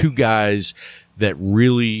 They are two guys that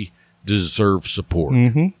really deserve support.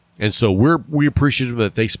 And so we appreciate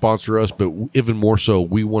that they sponsor us, but even more so,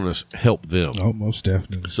 we want to help them. Oh, most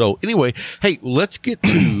definitely. So anyway, hey, let's get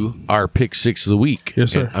to our Pick Six of the week.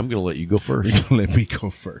 Yes, sir. And I'm going to let you go first. You're going to let me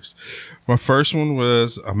go first. My first one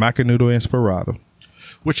was a Macanudo Inspirado.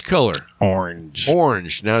 Which color? Orange.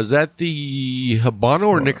 Orange. Now, is that the Habano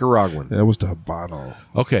or Nicaraguan? That was the Habano.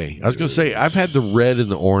 Okay. I was going to say, I've had the red and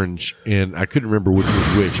the orange, and I couldn't remember which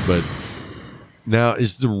was which, but... Now,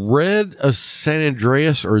 is the red a San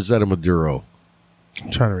Andreas or is that a Maduro? I'm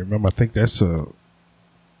trying to remember. I think that's a...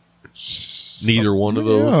 Neither one of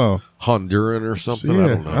those? Honduran or something? Yeah, I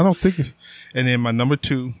don't know. I don't think it... And then my number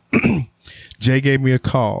 2, Jay gave me a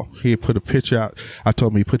call. He had put a picture out. I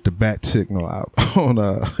told him he put the bat signal out on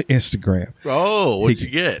Instagram. Oh, what'd you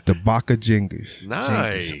get? The Baca Jingas.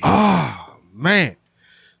 Nice. Ah, man.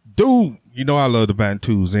 Dude, I love the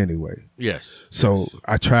Bantus anyway. Yes. So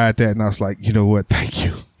I tried that and I was like, you know what? Thank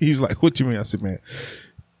you. He's like, what you mean? I said, man,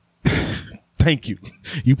 thank you.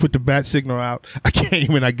 You put the bat signal out. I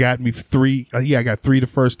came and I got me 3. I got 3 the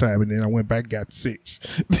first time and then I went back and got 6.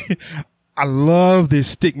 I love this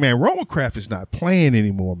stick, man. Roma Craft is not playing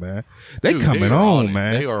anymore, man. They coming on,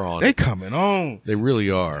 man. They are on. They coming on. They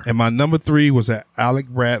really are. And my number 3 was at Alec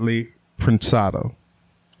Bradley Prensado.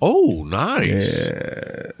 Oh, nice.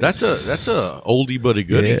 Yeah. That's a oldie but a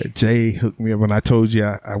goodie. Yeah, Jay hooked me up when I told you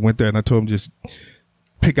I went there and I told him just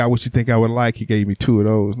pick out what you think I would like. He gave me 2 of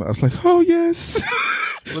those. And I was like, oh, yes.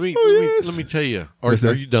 let me tell you. Are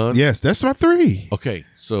you done? Yes, that's my 3. Okay,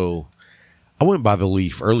 so I went by the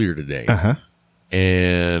leaf earlier today.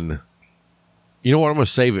 And you know what? I'm going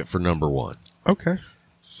to save it for number 1. Okay.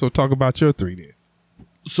 So talk about your 3 then.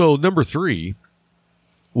 So number 3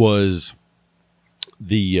 was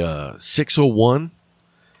the 601,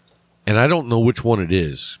 and I don't know which one it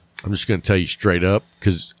is. I'm just going to tell you straight up,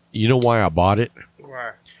 because you know why I bought it?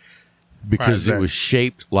 Why? Because it was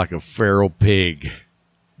shaped like a feral pig.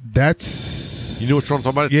 That's... You know what I'm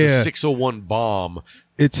talking about? It's a 601 bomb.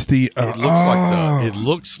 It's the... It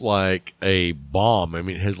looks like a bomb. I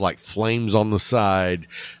mean, it has like flames on the side.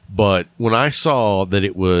 But when I saw that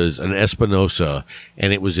it was an Espinosa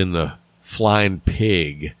and it was in the flying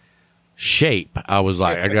pig shape, I was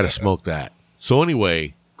like, I got to smoke that. So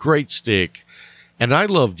anyway, great stick. And I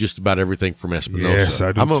love just about everything from Espinosa. Yes,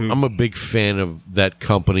 I do too. I'm a big fan of that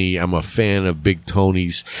company. I'm a fan of Big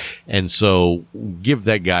Tony's. And so give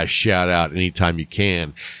that guy a shout out anytime you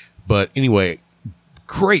can. But anyway,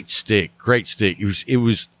 great stick. It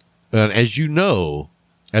was as you know,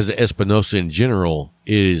 as an Espinosa in general,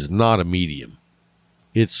 it is not a medium.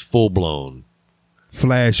 It's full blown.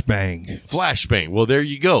 Flashbang. Well, there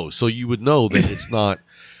you go. So you would know that it's not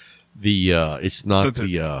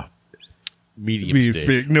the medium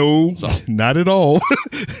stick. No, not at all.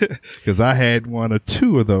 Because I had 1 or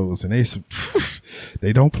 2 of those, and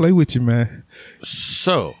they don't play with you, man.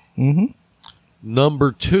 So,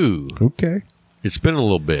 number 2. Okay. It's been a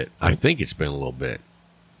little bit. I think it's been a little bit.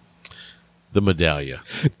 The Medallia.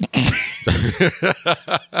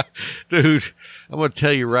 Dude, I'm going to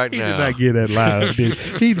tell you right now. He did not get that lie.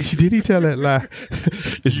 Did he tell that lie?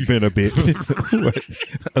 It's been a bit. What?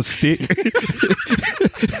 A stick?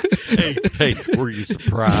 Hey, were you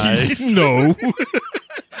surprised? No.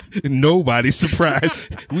 Nobody's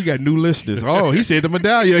surprised. We got new listeners. Oh, he said the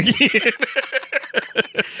Medallia again.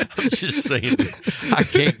 I'm just saying,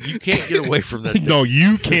 you can't get away from that thing. No,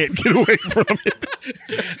 you can't get away from it.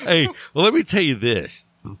 Hey, well, let me tell you this.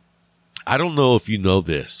 I don't know if you know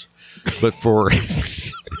this, but for an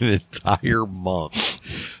entire month,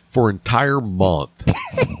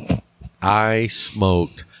 I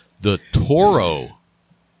smoked the Toro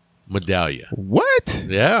Medallia. What?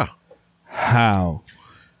 Yeah. How?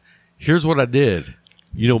 Here's what I did.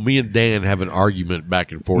 You know, me and Dan have an argument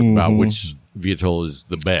back and forth about which Vitola is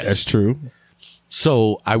the best. That's true.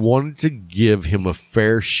 So I wanted to give him a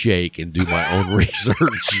fair shake and do my own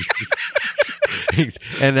research.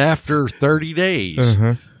 And after 30 days,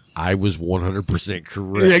 I was 100%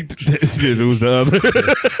 correct. It was the other.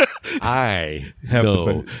 I have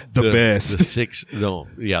know the best. The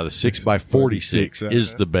 6x46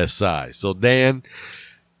 is the best size. So Dan,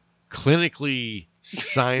 clinically,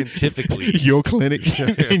 scientifically, your clinic,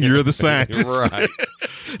 and you're the scientist, right?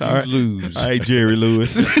 You lose. All right, Jerry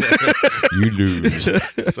Lewis. You lose.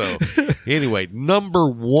 So anyway, number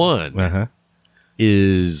 1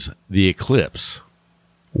 is the Eclipse.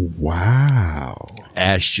 Wow.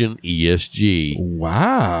 Ashton ESG.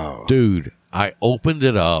 Wow. Dude, I opened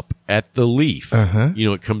it up at the leaf. You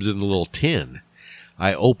know, it comes in the little tin.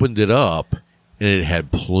 I opened it up and it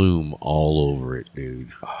had plume all over it,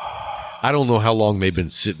 dude. I don't know how long they've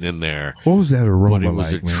been sitting in there. What was that aroma but it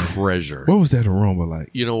like, was a man? treasure. What was that aroma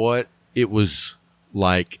like? You know what? It was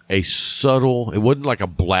like a subtle, it wasn't like a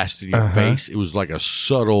blast in your face. It was like a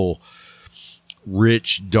subtle,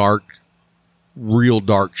 rich, dark, real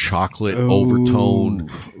dark chocolate overtone,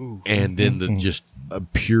 and then the just a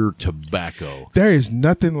pure tobacco. There is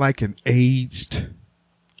nothing like an aged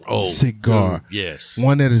cigar. Dude, yes.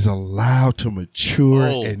 One that is allowed to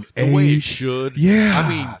mature and the age. way it should. Yeah. I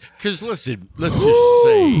mean, because listen, let's just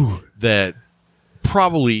say that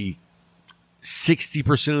probably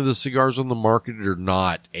 60% of the cigars on the market are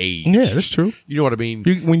not aged. Yeah, that's true. You know what I mean?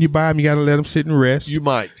 When you buy them, you got to let them sit and rest. You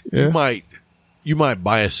might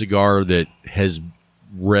buy a cigar that has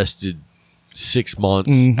rested 6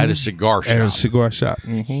 months at a cigar shop. At a cigar shop.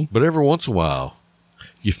 But every once in a while,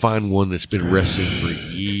 you find one that's been resting for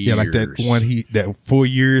years. Yeah, like that one that 4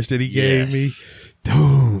 years that he gave me.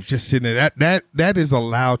 Dude, just sitting there. That is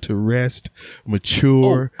allowed to rest,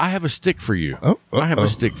 mature. I have a stick for you. I have a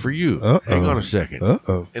stick for you. Hang on a second.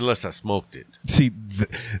 Unless I smoked it. See,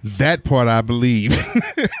 that part I believe.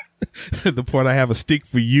 The part I have a stick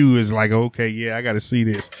for you is like, okay, yeah, I got to see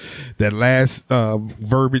this. That last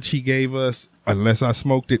verbiage he gave us, unless I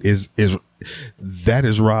smoked it, is Rob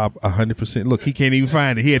 100%. Look, he can't even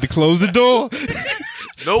find it. He had to close the door.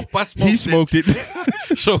 Nope, I smoked it. He smoked it.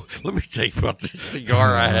 So let me tell you about this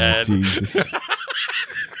cigar I had. Jesus.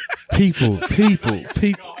 People.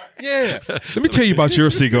 Yeah. Let me tell you about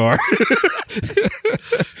your cigar.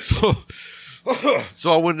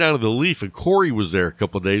 So I went down to the Leaf, and Corey was there a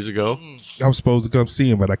couple of days ago. I was supposed to come see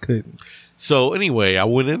him, but I couldn't. So anyway, I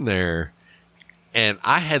went in there, and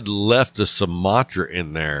I had left a Sumatra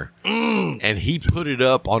in there, and he put it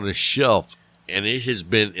up on a shelf, and it has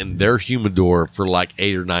been in their humidor for like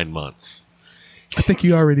 8 or 9 months. I think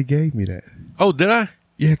you already gave me that. Oh, did I?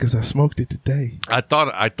 Yeah, because I smoked it today. I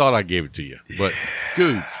thought I gave it to you, but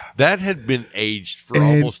dude, that had been aged for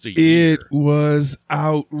almost a year. It was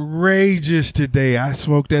outrageous today. I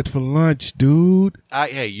smoked that for lunch, dude.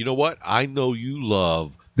 Hey, you know what? I know you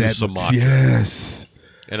love the Sumatra. Yes.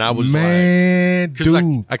 And I was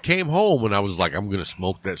dude. I came home and I was like, I'm going to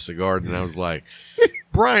smoke that cigar. And I was like,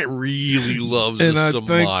 Bryant really loves the Sumatra.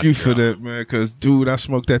 And I thank you for that, man, because, dude, I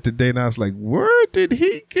smoked that today, and I was like, where did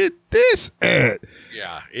he get this at?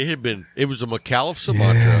 Yeah, it was a McAuliffe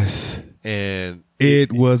Sumatra. Yes. And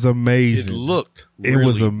it was amazing. It looked really It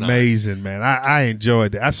was amazing, nice. Man. I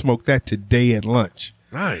enjoyed it. I smoked that today at lunch.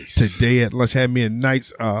 Nice. Today at lunch. Had me a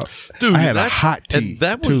nice, dude, I had a hot tea. And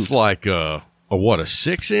that was like a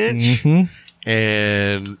 6-inch?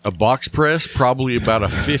 And a box press, probably about a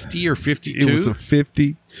 50 or 52. It was a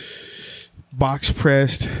 50 box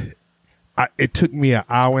pressed. It took me an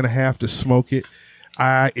hour and a half to smoke it.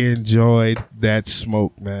 I enjoyed that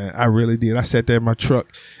smoke, man. I really did. I sat there in my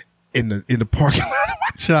truck in the parking lot of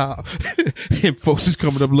my job, and folks is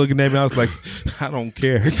coming up looking at me. I was like, I don't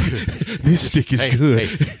care. This stick is good.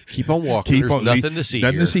 Hey, keep on walking. There's nothing to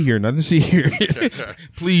see here. Nothing to see here.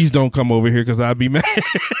 Please don't come over here because I'll be mad.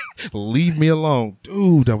 Leave me alone.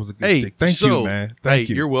 Dude, that was a good stick. Thank you, man. Thank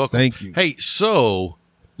you. You're welcome. Thank you. Hey, so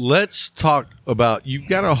let's talk about, you've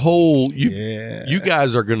got a whole, you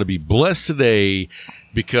guys are going to be blessed today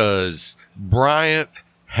because Bryant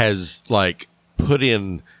has like put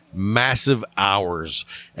in massive hours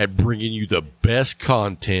at bringing you the best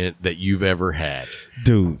content that you've ever had,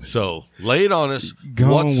 dude. So lay it on us.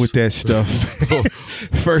 Go on with that stuff.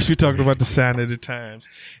 First, we talked about the sign of the times,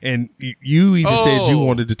 and you even said you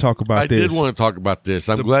wanted to talk about this. I did want to talk about this.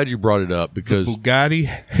 I'm glad you brought it up because the Bugatti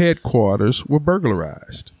headquarters were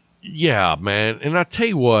burglarized. Yeah, man. And I tell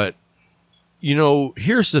you what,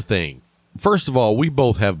 here's the thing. First of all, we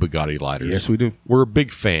both have Bugatti Lighters. Yes, we do. We're a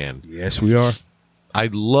big fan. Yes, we are. I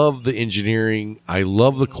love the engineering. I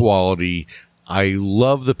love the quality. I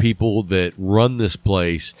love the people that run this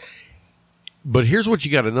place. But here's what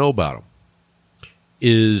you got to know about them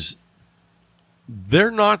is they're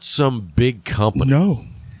not some big company. No.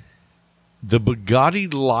 The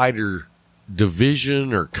Bugatti Lighter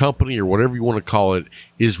division or company or whatever you want to call it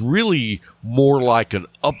is really more like an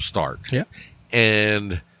upstart. Yeah.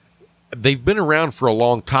 And they've been around for a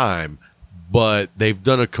long time, but they've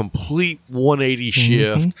done a complete 180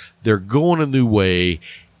 shift. They're going a new way,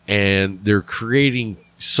 and they're creating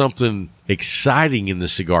something exciting in the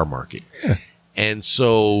cigar market. Yeah. And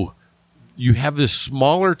so you have this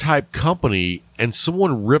smaller type company, and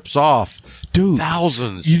someone rips off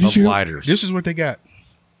thousands of lighters. This is what they got.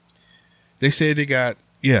 They said they got,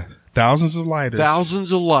 thousands of lighters.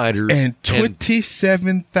 Thousands of lighters. And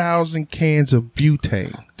 27,000 cans of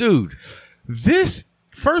butane. Dude. This,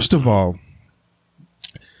 first of all,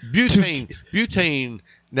 Butane.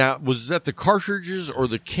 Now, was that the cartridges or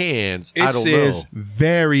the cans? I don't know. It says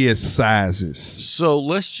various sizes. So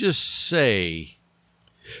let's just say,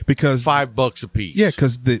 because $5 a piece. Yeah,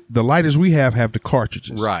 because the lighters we have the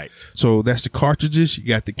cartridges. Right. So that's the cartridges. You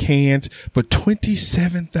got the cans, but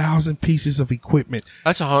 27,000 pieces of equipment.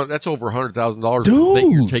 That's over $100,000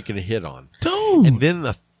 that you're taking a hit on, dude. And then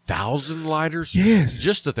 1,000 lighters. Yes,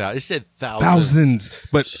 just 1,000. It said thousands.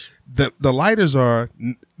 But the lighters are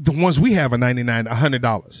the ones we have are $99,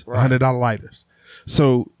 $100, right. $100 lighters.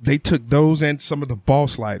 So they took those and some of the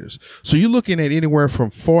Boss lighters. So you're looking at anywhere from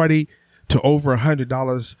 $40 to over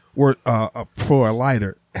 $100 worth for a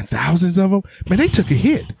lighter, and thousands of them. Man, they took a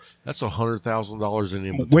hit. That's $100,000 in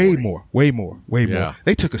inventory. Way more.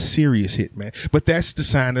 They took a serious hit, man. But that's the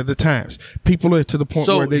sign of the times. People are to the point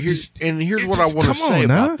where they here's what I want to say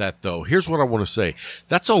about that, though. Here's what I want to say.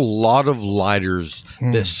 That's a lot of lighters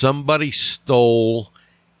that somebody stole,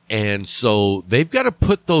 and so they've got to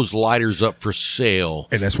put those lighters up for sale.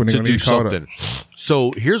 And that's when they're going to do something.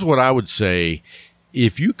 So here's what I would say.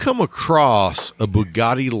 If you come across a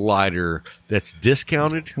Bugatti lighter that's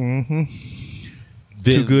discounted,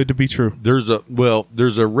 too good to be true. There's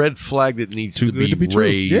a red flag that needs to be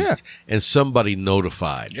raised and somebody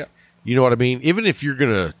notified. Yep. You know what I mean? Even if you're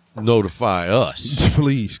going to notify us.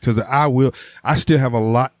 Please, because I will. I still have a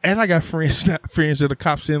lot, and I got friends that are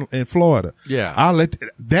cops in Florida. Yeah. I'll let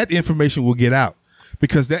that information will get out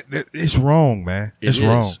because that it's wrong, man. It's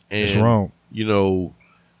wrong. And, it's wrong.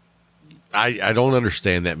 I don't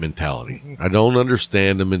understand that mentality. I don't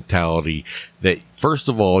understand the mentality that, first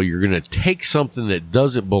of all, you're going to take something that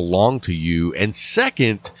doesn't belong to you, and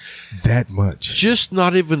second, that much, just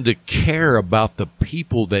not even to care about the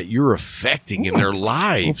people that you're affecting in their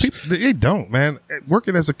lives. Well, people, they don't, man.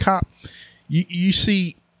 Working as a cop, you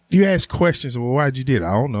see, you ask questions. Well, why'd you did it?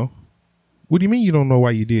 I don't know. What do you mean you don't know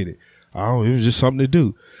why you did it? Oh, it was just something to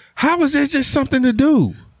do. How is that just something to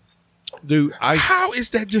do? Dude, how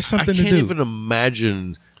is that just something to do? I can't even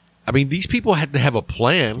imagine. I mean, these people had to have a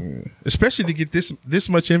plan. Especially to get this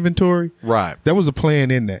much inventory. Right. That was a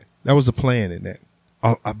plan in that. That was a plan in that.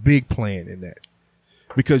 A big plan in that.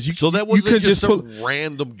 Because you couldn't just pull,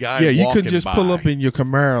 random guy. Yeah, you couldn't just by. pull up in your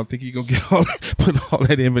Camaro and think you're gonna put all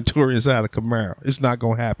that inventory inside a Camaro. It's not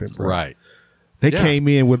gonna happen, bro. Right. They came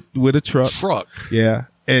in with a truck. Yeah.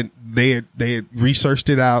 And they had researched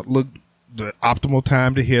it out, looked the optimal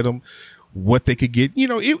time to hit them, what they could get. You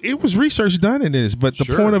know, it was research done in this, but the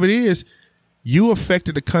point of it is you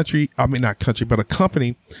affected a country, I mean, not country, but a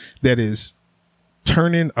company that is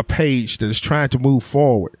turning a page, that is trying to move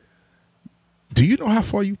forward. Do you know how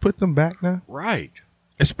far you put them back now? Right.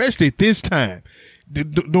 Especially at this time,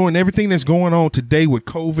 doing everything that's going on today with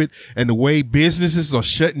COVID and the way businesses are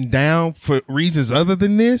shutting down for reasons other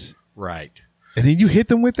than this. Right. And then you hit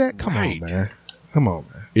them with that? Come on, man. Come on,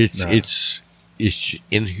 man. It's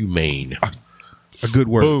inhumane. A good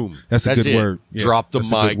word. Boom. That's a good word. Yeah, drop the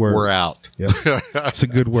mic. We're out. Yep. That's a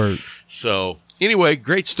good word. So anyway,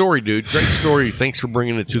 great story, dude. Great story. Thanks for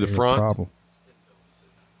bringing it to the front. No problem.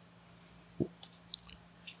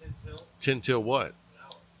 10 till what?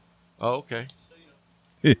 Oh, okay.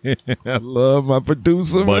 I love my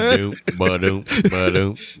producer, man. Ba-doom.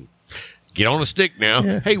 Get on the stick now.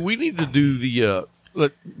 Yeah. Hey, we need to do the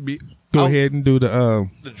go ahead and do the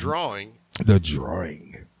drawing. The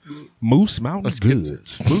drawing. Moose Mountain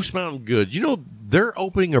Goods. Moose Mountain Goods. You know, they're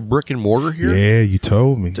opening a brick and mortar here. Yeah, you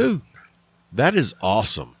told me. Dude, that is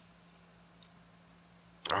awesome.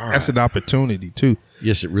 That's an opportunity, too.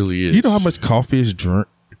 Yes, it really is. You know how much coffee is drunk?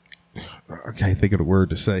 I can't think of the word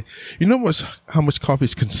to say. You know how much coffee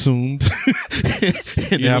is consumed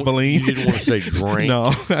in Abilene? You didn't want to say drink?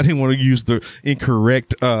 No, I didn't want to use the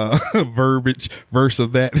incorrect verse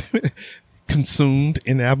of that. Consumed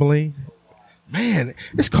in Abilene. Man,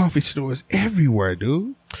 this coffee store is everywhere,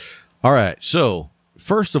 dude. All right. So,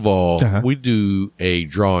 first of all, we do a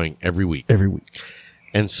drawing every week. Every week.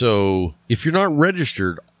 And so, if you're not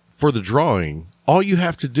registered for the drawing, all you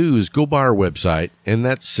have to do is go by our website, and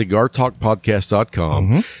that's cigartalkpodcast.com.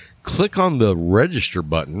 Mm-hmm. Click on the register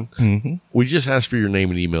button. Mm-hmm. We just ask for your name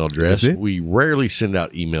and email address. We rarely send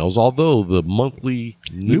out emails, although the monthly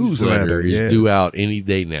newsletter is due out any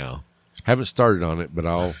day now. Haven't started on it, but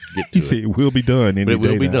I'll get to it. It will be done any day. It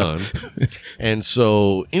will be done. And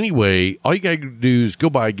so, anyway, all you got to do is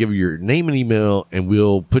go by, give your name and email, and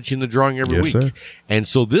we'll put you in the drawing every week. Sir. And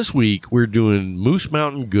so this week, we're doing Moose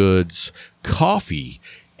Mountain Goods coffee,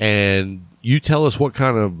 and you tell us what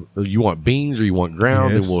kind of you want, beans or you want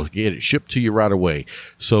ground, and we'll get it shipped to you right away.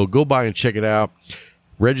 So go by and check it out,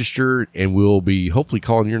 register, and we'll be hopefully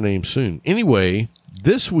calling your name soon. Anyway,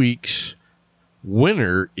 this week's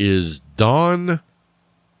winner is Dawn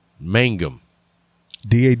Mangum.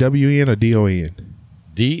 D-A-W-N or D-O-N?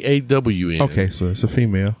 D-A-W-N. Okay, so it's a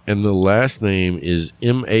female. And the last name is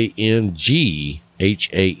M-A-N-G-H-A-M.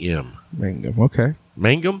 Mangum, okay.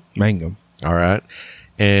 Mangum? Mangum. All right.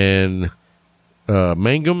 And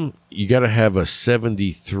Mangum, you got to have a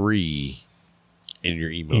 73 in your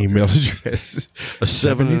email address. A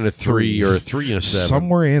 7 and a 3 or a 3 and a 7.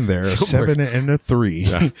 Somewhere in there, a 7 and a 3.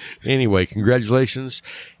 Yeah. Anyway, congratulations.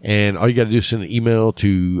 And all you got to do is send an email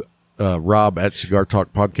to Rob at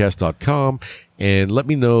cigartalkpodcast.com and let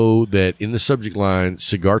me know that in the subject line,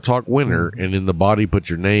 Cigar Talk winner, and in the body put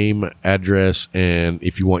your name, address, and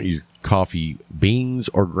if you want your coffee beans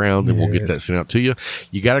or ground, and we'll get that sent out to you.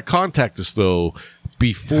 You got to contact us, though,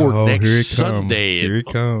 before next Sunday at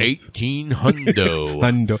 18 hundo.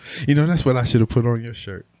 Hundo. You know, that's what I should have put on your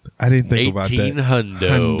shirt. I didn't think about that. 18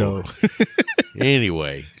 hundo.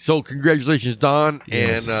 Anyway, so congratulations, Don.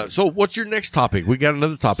 Yes. And so what's your next topic? We got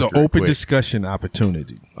another topic. So open discussion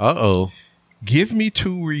opportunity. Uh-oh. Give me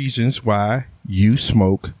 2 reasons why you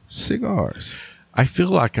smoke cigars. I feel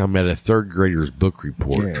like I'm at a third grader's book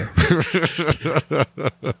report. Yeah.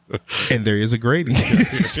 And there is a grading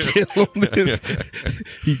scale on this.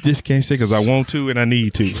 You just can't say because I want to and I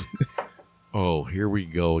need to. Oh, here we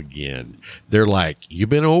go again. They're like, you've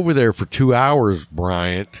been over there for 2 hours,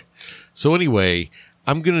 Bryant. So anyway,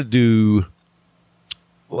 I'm going to do,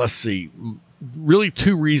 let's see, really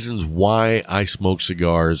 2 reasons why I smoke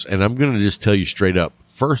cigars. And I'm going to just tell you straight up.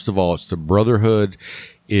 first of all, it's the brotherhood.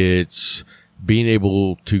 It's being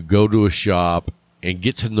able to go to a shop and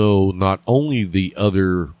get to know not only the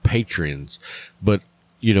other patrons, but,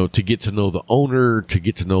 you know, to get to know the owner, to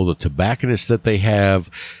get to know the tobacconist that they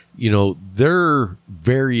have. You know, they're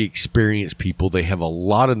very experienced people. They have a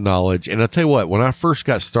lot of knowledge. And I'll tell you what, when I first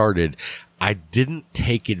got started, I didn't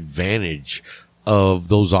take advantage of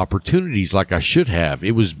those opportunities like I should have.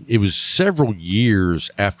 It was several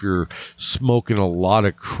years after smoking a lot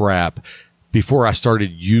of crap before I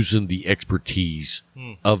started using the expertise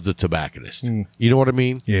of the tobacconist. You know what I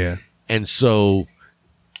mean? Yeah. And so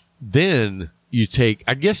then you take,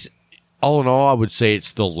 I guess, all in all, I would say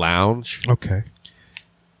it's the lounge. Okay.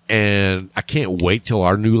 And I can't wait till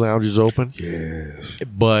our new lounge is open. Yes.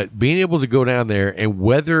 But being able to go down there, and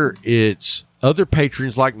whether it's other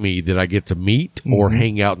patrons like me that I get to meet or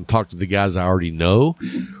hang out and talk to the guys I already know,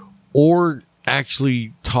 or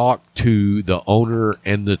actually talk to the owner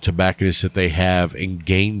and the tobacconist that they have and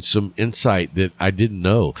gain some insight that I didn't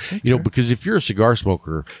know. Okay. You know, because if you're a cigar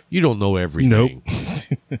smoker, you don't know everything.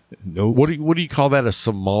 Nope. Nope. What do you call that? A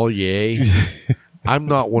sommelier? I'm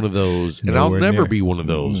not one of those, and I'll never be one of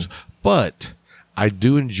those. But I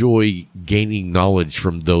do enjoy gaining knowledge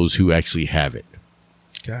from those who actually have it.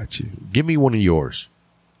 Got you. Give me one of yours.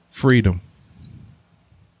 Freedom.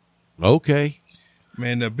 Okay.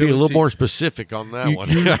 Man, the be a little more specific on that one.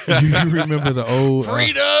 You remember the old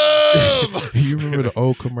freedom? You remember the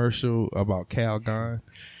old commercial about Calgon?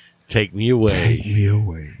 Take me away. Take me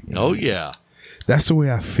away. Man. Oh yeah. That's the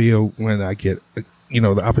way I feel when I get, you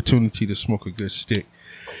know, the opportunity to smoke a good stick.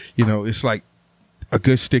 You know, it's like a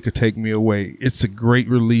good stick will take me away. It's a great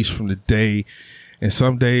release from the day, and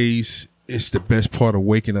some days it's the best part of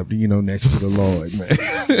waking up, you know, next to the Lord, man.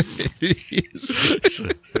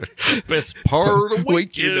 Best part of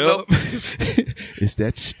waking up. It's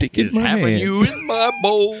that stick in it's my having hand. You in my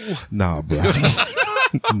bowl. Nah, bro.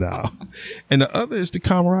 No. And the other is the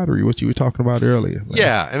camaraderie, what you were talking about earlier. Man.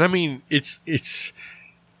 Yeah, and I mean, it's.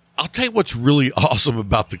 I'll tell you what's really awesome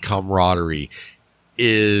about the camaraderie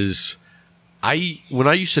is when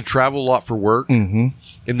I used to travel a lot for work, in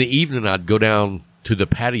the evening I'd go down to the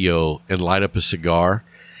patio and light up a cigar,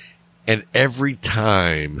 and every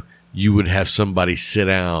time you would have somebody sit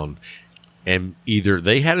down and either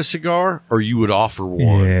they had a cigar or you would offer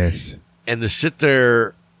one. Yes. And to sit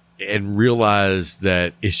there and realize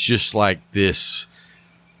that it's just like this,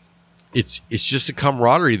 it's just a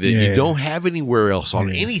camaraderie that you don't have anywhere else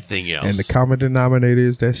on anything else. And the common denominator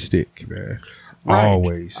is that stick, man. Right.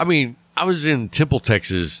 Always. I mean, I was in Temple,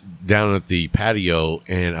 Texas, down at the patio,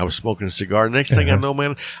 and I was smoking a cigar. Next thing I know,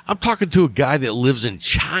 man, I'm talking to a guy that lives in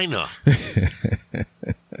China.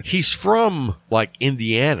 He's from, like,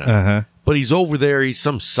 Indiana, but he's over there. He's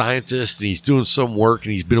some scientist, and he's doing some work,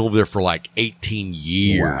 and he's been over there for, like, 18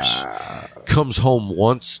 years. Wow. Comes home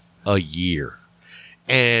once a year.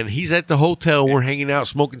 And he's at the hotel. We're hanging out,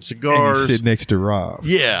 smoking cigars. And you sit next to Rob.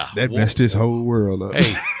 Yeah. That messed his whole world up.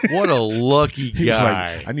 Hey, what a lucky He was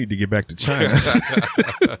guy. like, I need to get back to China.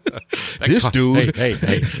 This dude. Hey,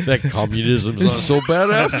 that communism's not so bad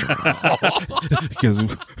after all. Because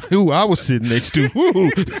who I was sitting next to.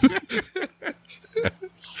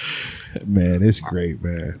 Man, it's great,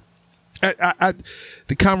 man.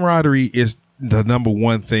 The camaraderie is the number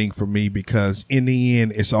one thing for me, because in the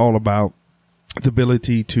end, it's all about the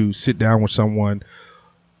ability to sit down with someone,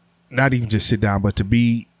 not even just sit down, but to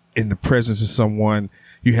be in the presence of someone.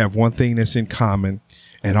 You have one thing that's in common,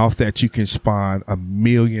 and off that you can spawn 1.5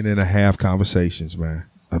 million conversations, man.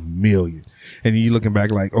 1 million. And you're looking back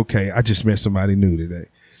like, okay, I just met somebody new today.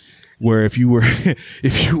 Where if you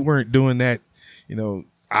weren't doing that, you know,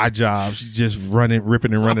 odd jobs, just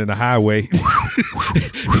ripping and running the highway.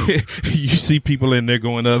 You see people in there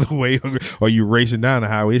going the other way, or you racing down the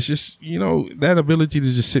highway. It's just, you know, that ability to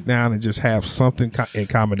just sit down and just have something in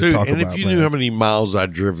common to talk about. And if you knew how many miles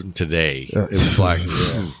I've driven today, it was like,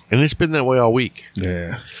 and it's been that way all week.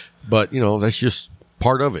 Yeah. But, you know, that's just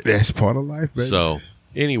part of it. That's part of life, baby. So,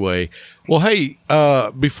 anyway, well, hey,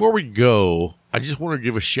 before we go, I just want to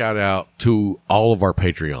give a shout out to all of our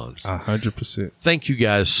Patreons. 100%. Thank you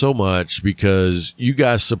guys so much, because you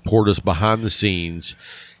guys support us behind the scenes.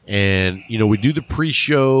 And, you know, we do the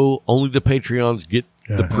pre-show. Only the Patreons get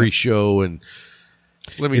the pre-show. And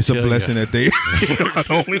let me it's tell a blessing you, that they are the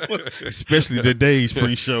only one, especially today's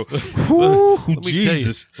pre-show. Woo,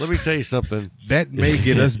 Jesus. Let me tell you something. That may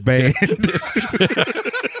get us banned.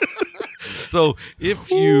 So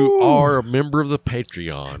if you are a member of the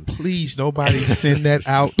Patreon, please, nobody send that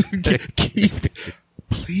out.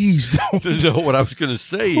 Please don't. No, what I was going to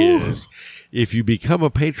say is, if you become a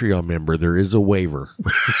Patreon member, there is a waiver.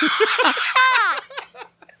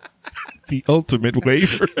 the ultimate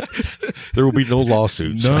waiver. There will be no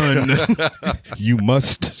lawsuits. None. You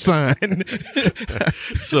must sign.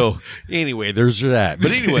 So anyway, there's that.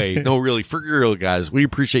 But anyway, no, really, for real, guys, we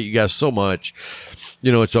appreciate you guys so much.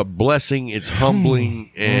 You know, it's a blessing. It's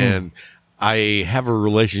humbling. And I have a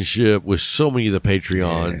relationship with so many of the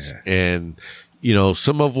Patreons. Yeah. And, you know,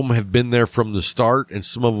 some of them have been there from the start, and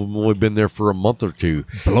some of them have only been there for a month or two.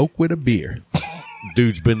 Bloke with a beer.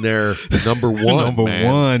 Dude's been there number one. Number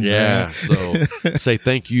one, yeah. Man. So say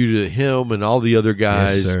thank you to him and all the other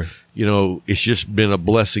guys. Yes, sir. You know, it's just been a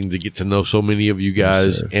blessing to get to know so many of you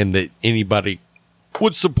guys, and that anybody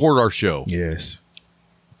would support our show. Yes.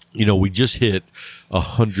 You know, we just hit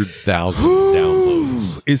 100,000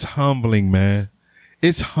 downloads. It's humbling, man.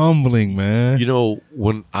 It's humbling, man. You know,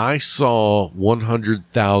 when I saw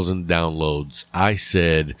 100,000 downloads, I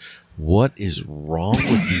said, what is wrong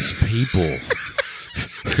with these people?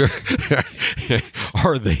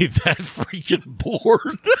 Are they that freaking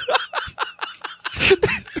bored?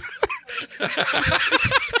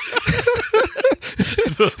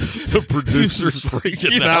 the producer's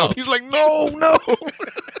freaking out. He's like, no.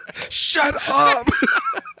 Shut up.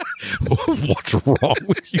 What's wrong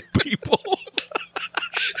with you people?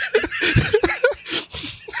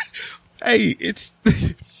 Hey,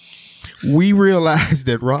 we realize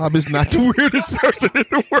that Rob is not the weirdest person in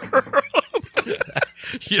the world.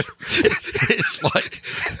 You know, it's like,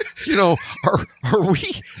 you know, are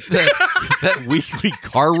we that weekly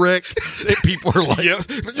car wreck that people are like,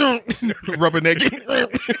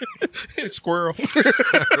 rubbernecking squirrel.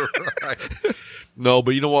 Right. No,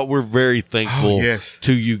 but you know what? We're very thankful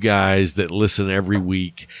to you guys that listen every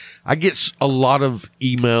week. I get a lot of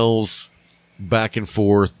emails back and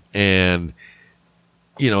forth, and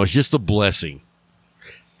you know, it's just a blessing.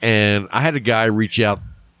 And I had a guy reach out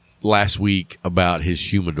last week about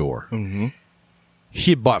his humidor. Mm-hmm.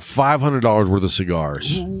 He had bought $500 worth of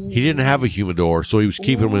cigars. Ooh. He didn't have a humidor, so he was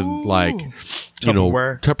keeping them in like, you know,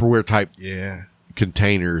 Tupperware type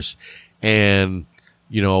containers. And,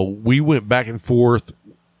 you know, we went back and forth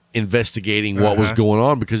investigating what was going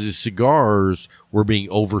on because his cigars were being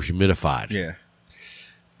over humidified. Yeah.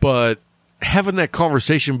 But having that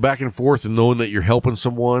conversation back and forth and knowing that you're helping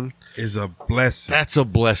someone is a blessing. That's a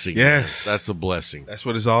blessing. Yes. Man. That's a blessing. That's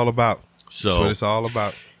what it's all about. So, that's what it's all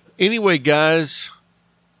about. Anyway, guys,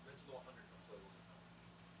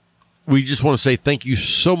 we just want to say thank you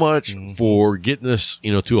so much for getting us,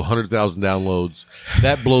 you know, to 100,000 downloads.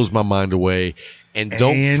 That blows my mind away. And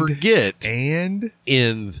don't forget, in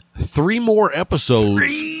 3 more episodes,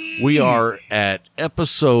 we are at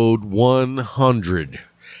episode 100.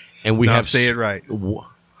 And we have say it right.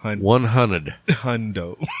 100.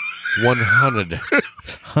 Hundo. 100.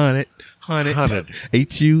 Hunnit. HUNNIT. 100.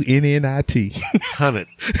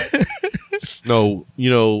 No, you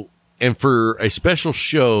know, and for a special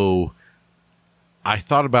show, I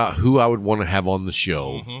thought about who I would want to have on the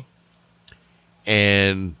show. Mm-hmm.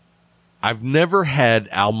 And I've never had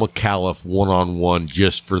Al McAuliffe one-on-one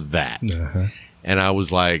just for that. Uh-huh. And I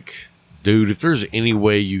was like, dude, if there's any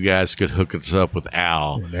way you guys could hook us up with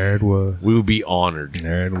Al, there it was. We would be honored.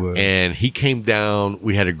 There it was. And he came down.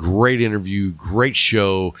 We had a great interview, great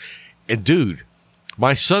show. And, dude,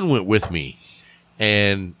 my son went with me.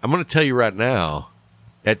 And I'm going to tell you right now,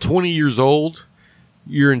 at 20 years old,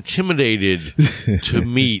 you're intimidated to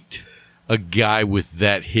meet a guy with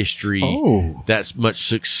that history, that much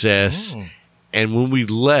success. Oh. And when we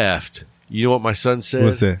left, you know what my son said?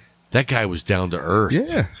 What's that? That guy was down to earth.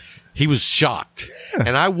 Yeah. He was shocked. Yeah.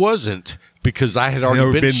 And I wasn't, because I had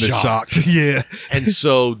already been shocked. Yeah. And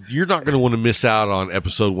so you're not going to want to miss out on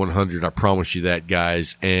episode 100. I promise you that,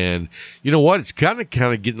 guys. And you know what? It's kind of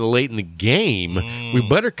getting late in the game. We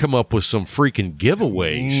better come up with some freaking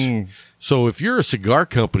giveaways. So if you're a cigar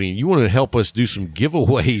company and you want to help us do some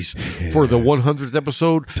giveaways for the 100th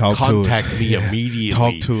episode, contact me immediately.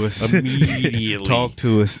 Talk to us. Immediately. Talk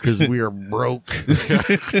to us. Because we are broke.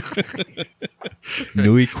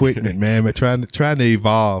 New equipment, man. But trying to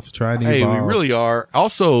evolve. Hey, we really are.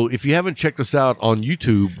 Also, if you haven't checked us out on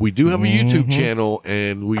YouTube, we do have a YouTube channel,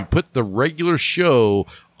 and we put the regular show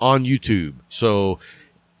on YouTube. So,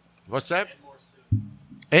 what's that?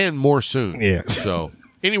 And more soon. Yeah. So,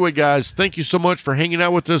 anyway, guys, thank you so much for hanging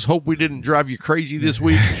out with us. Hope we didn't drive you crazy this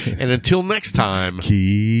week. And until next time,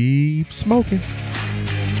 keep smoking.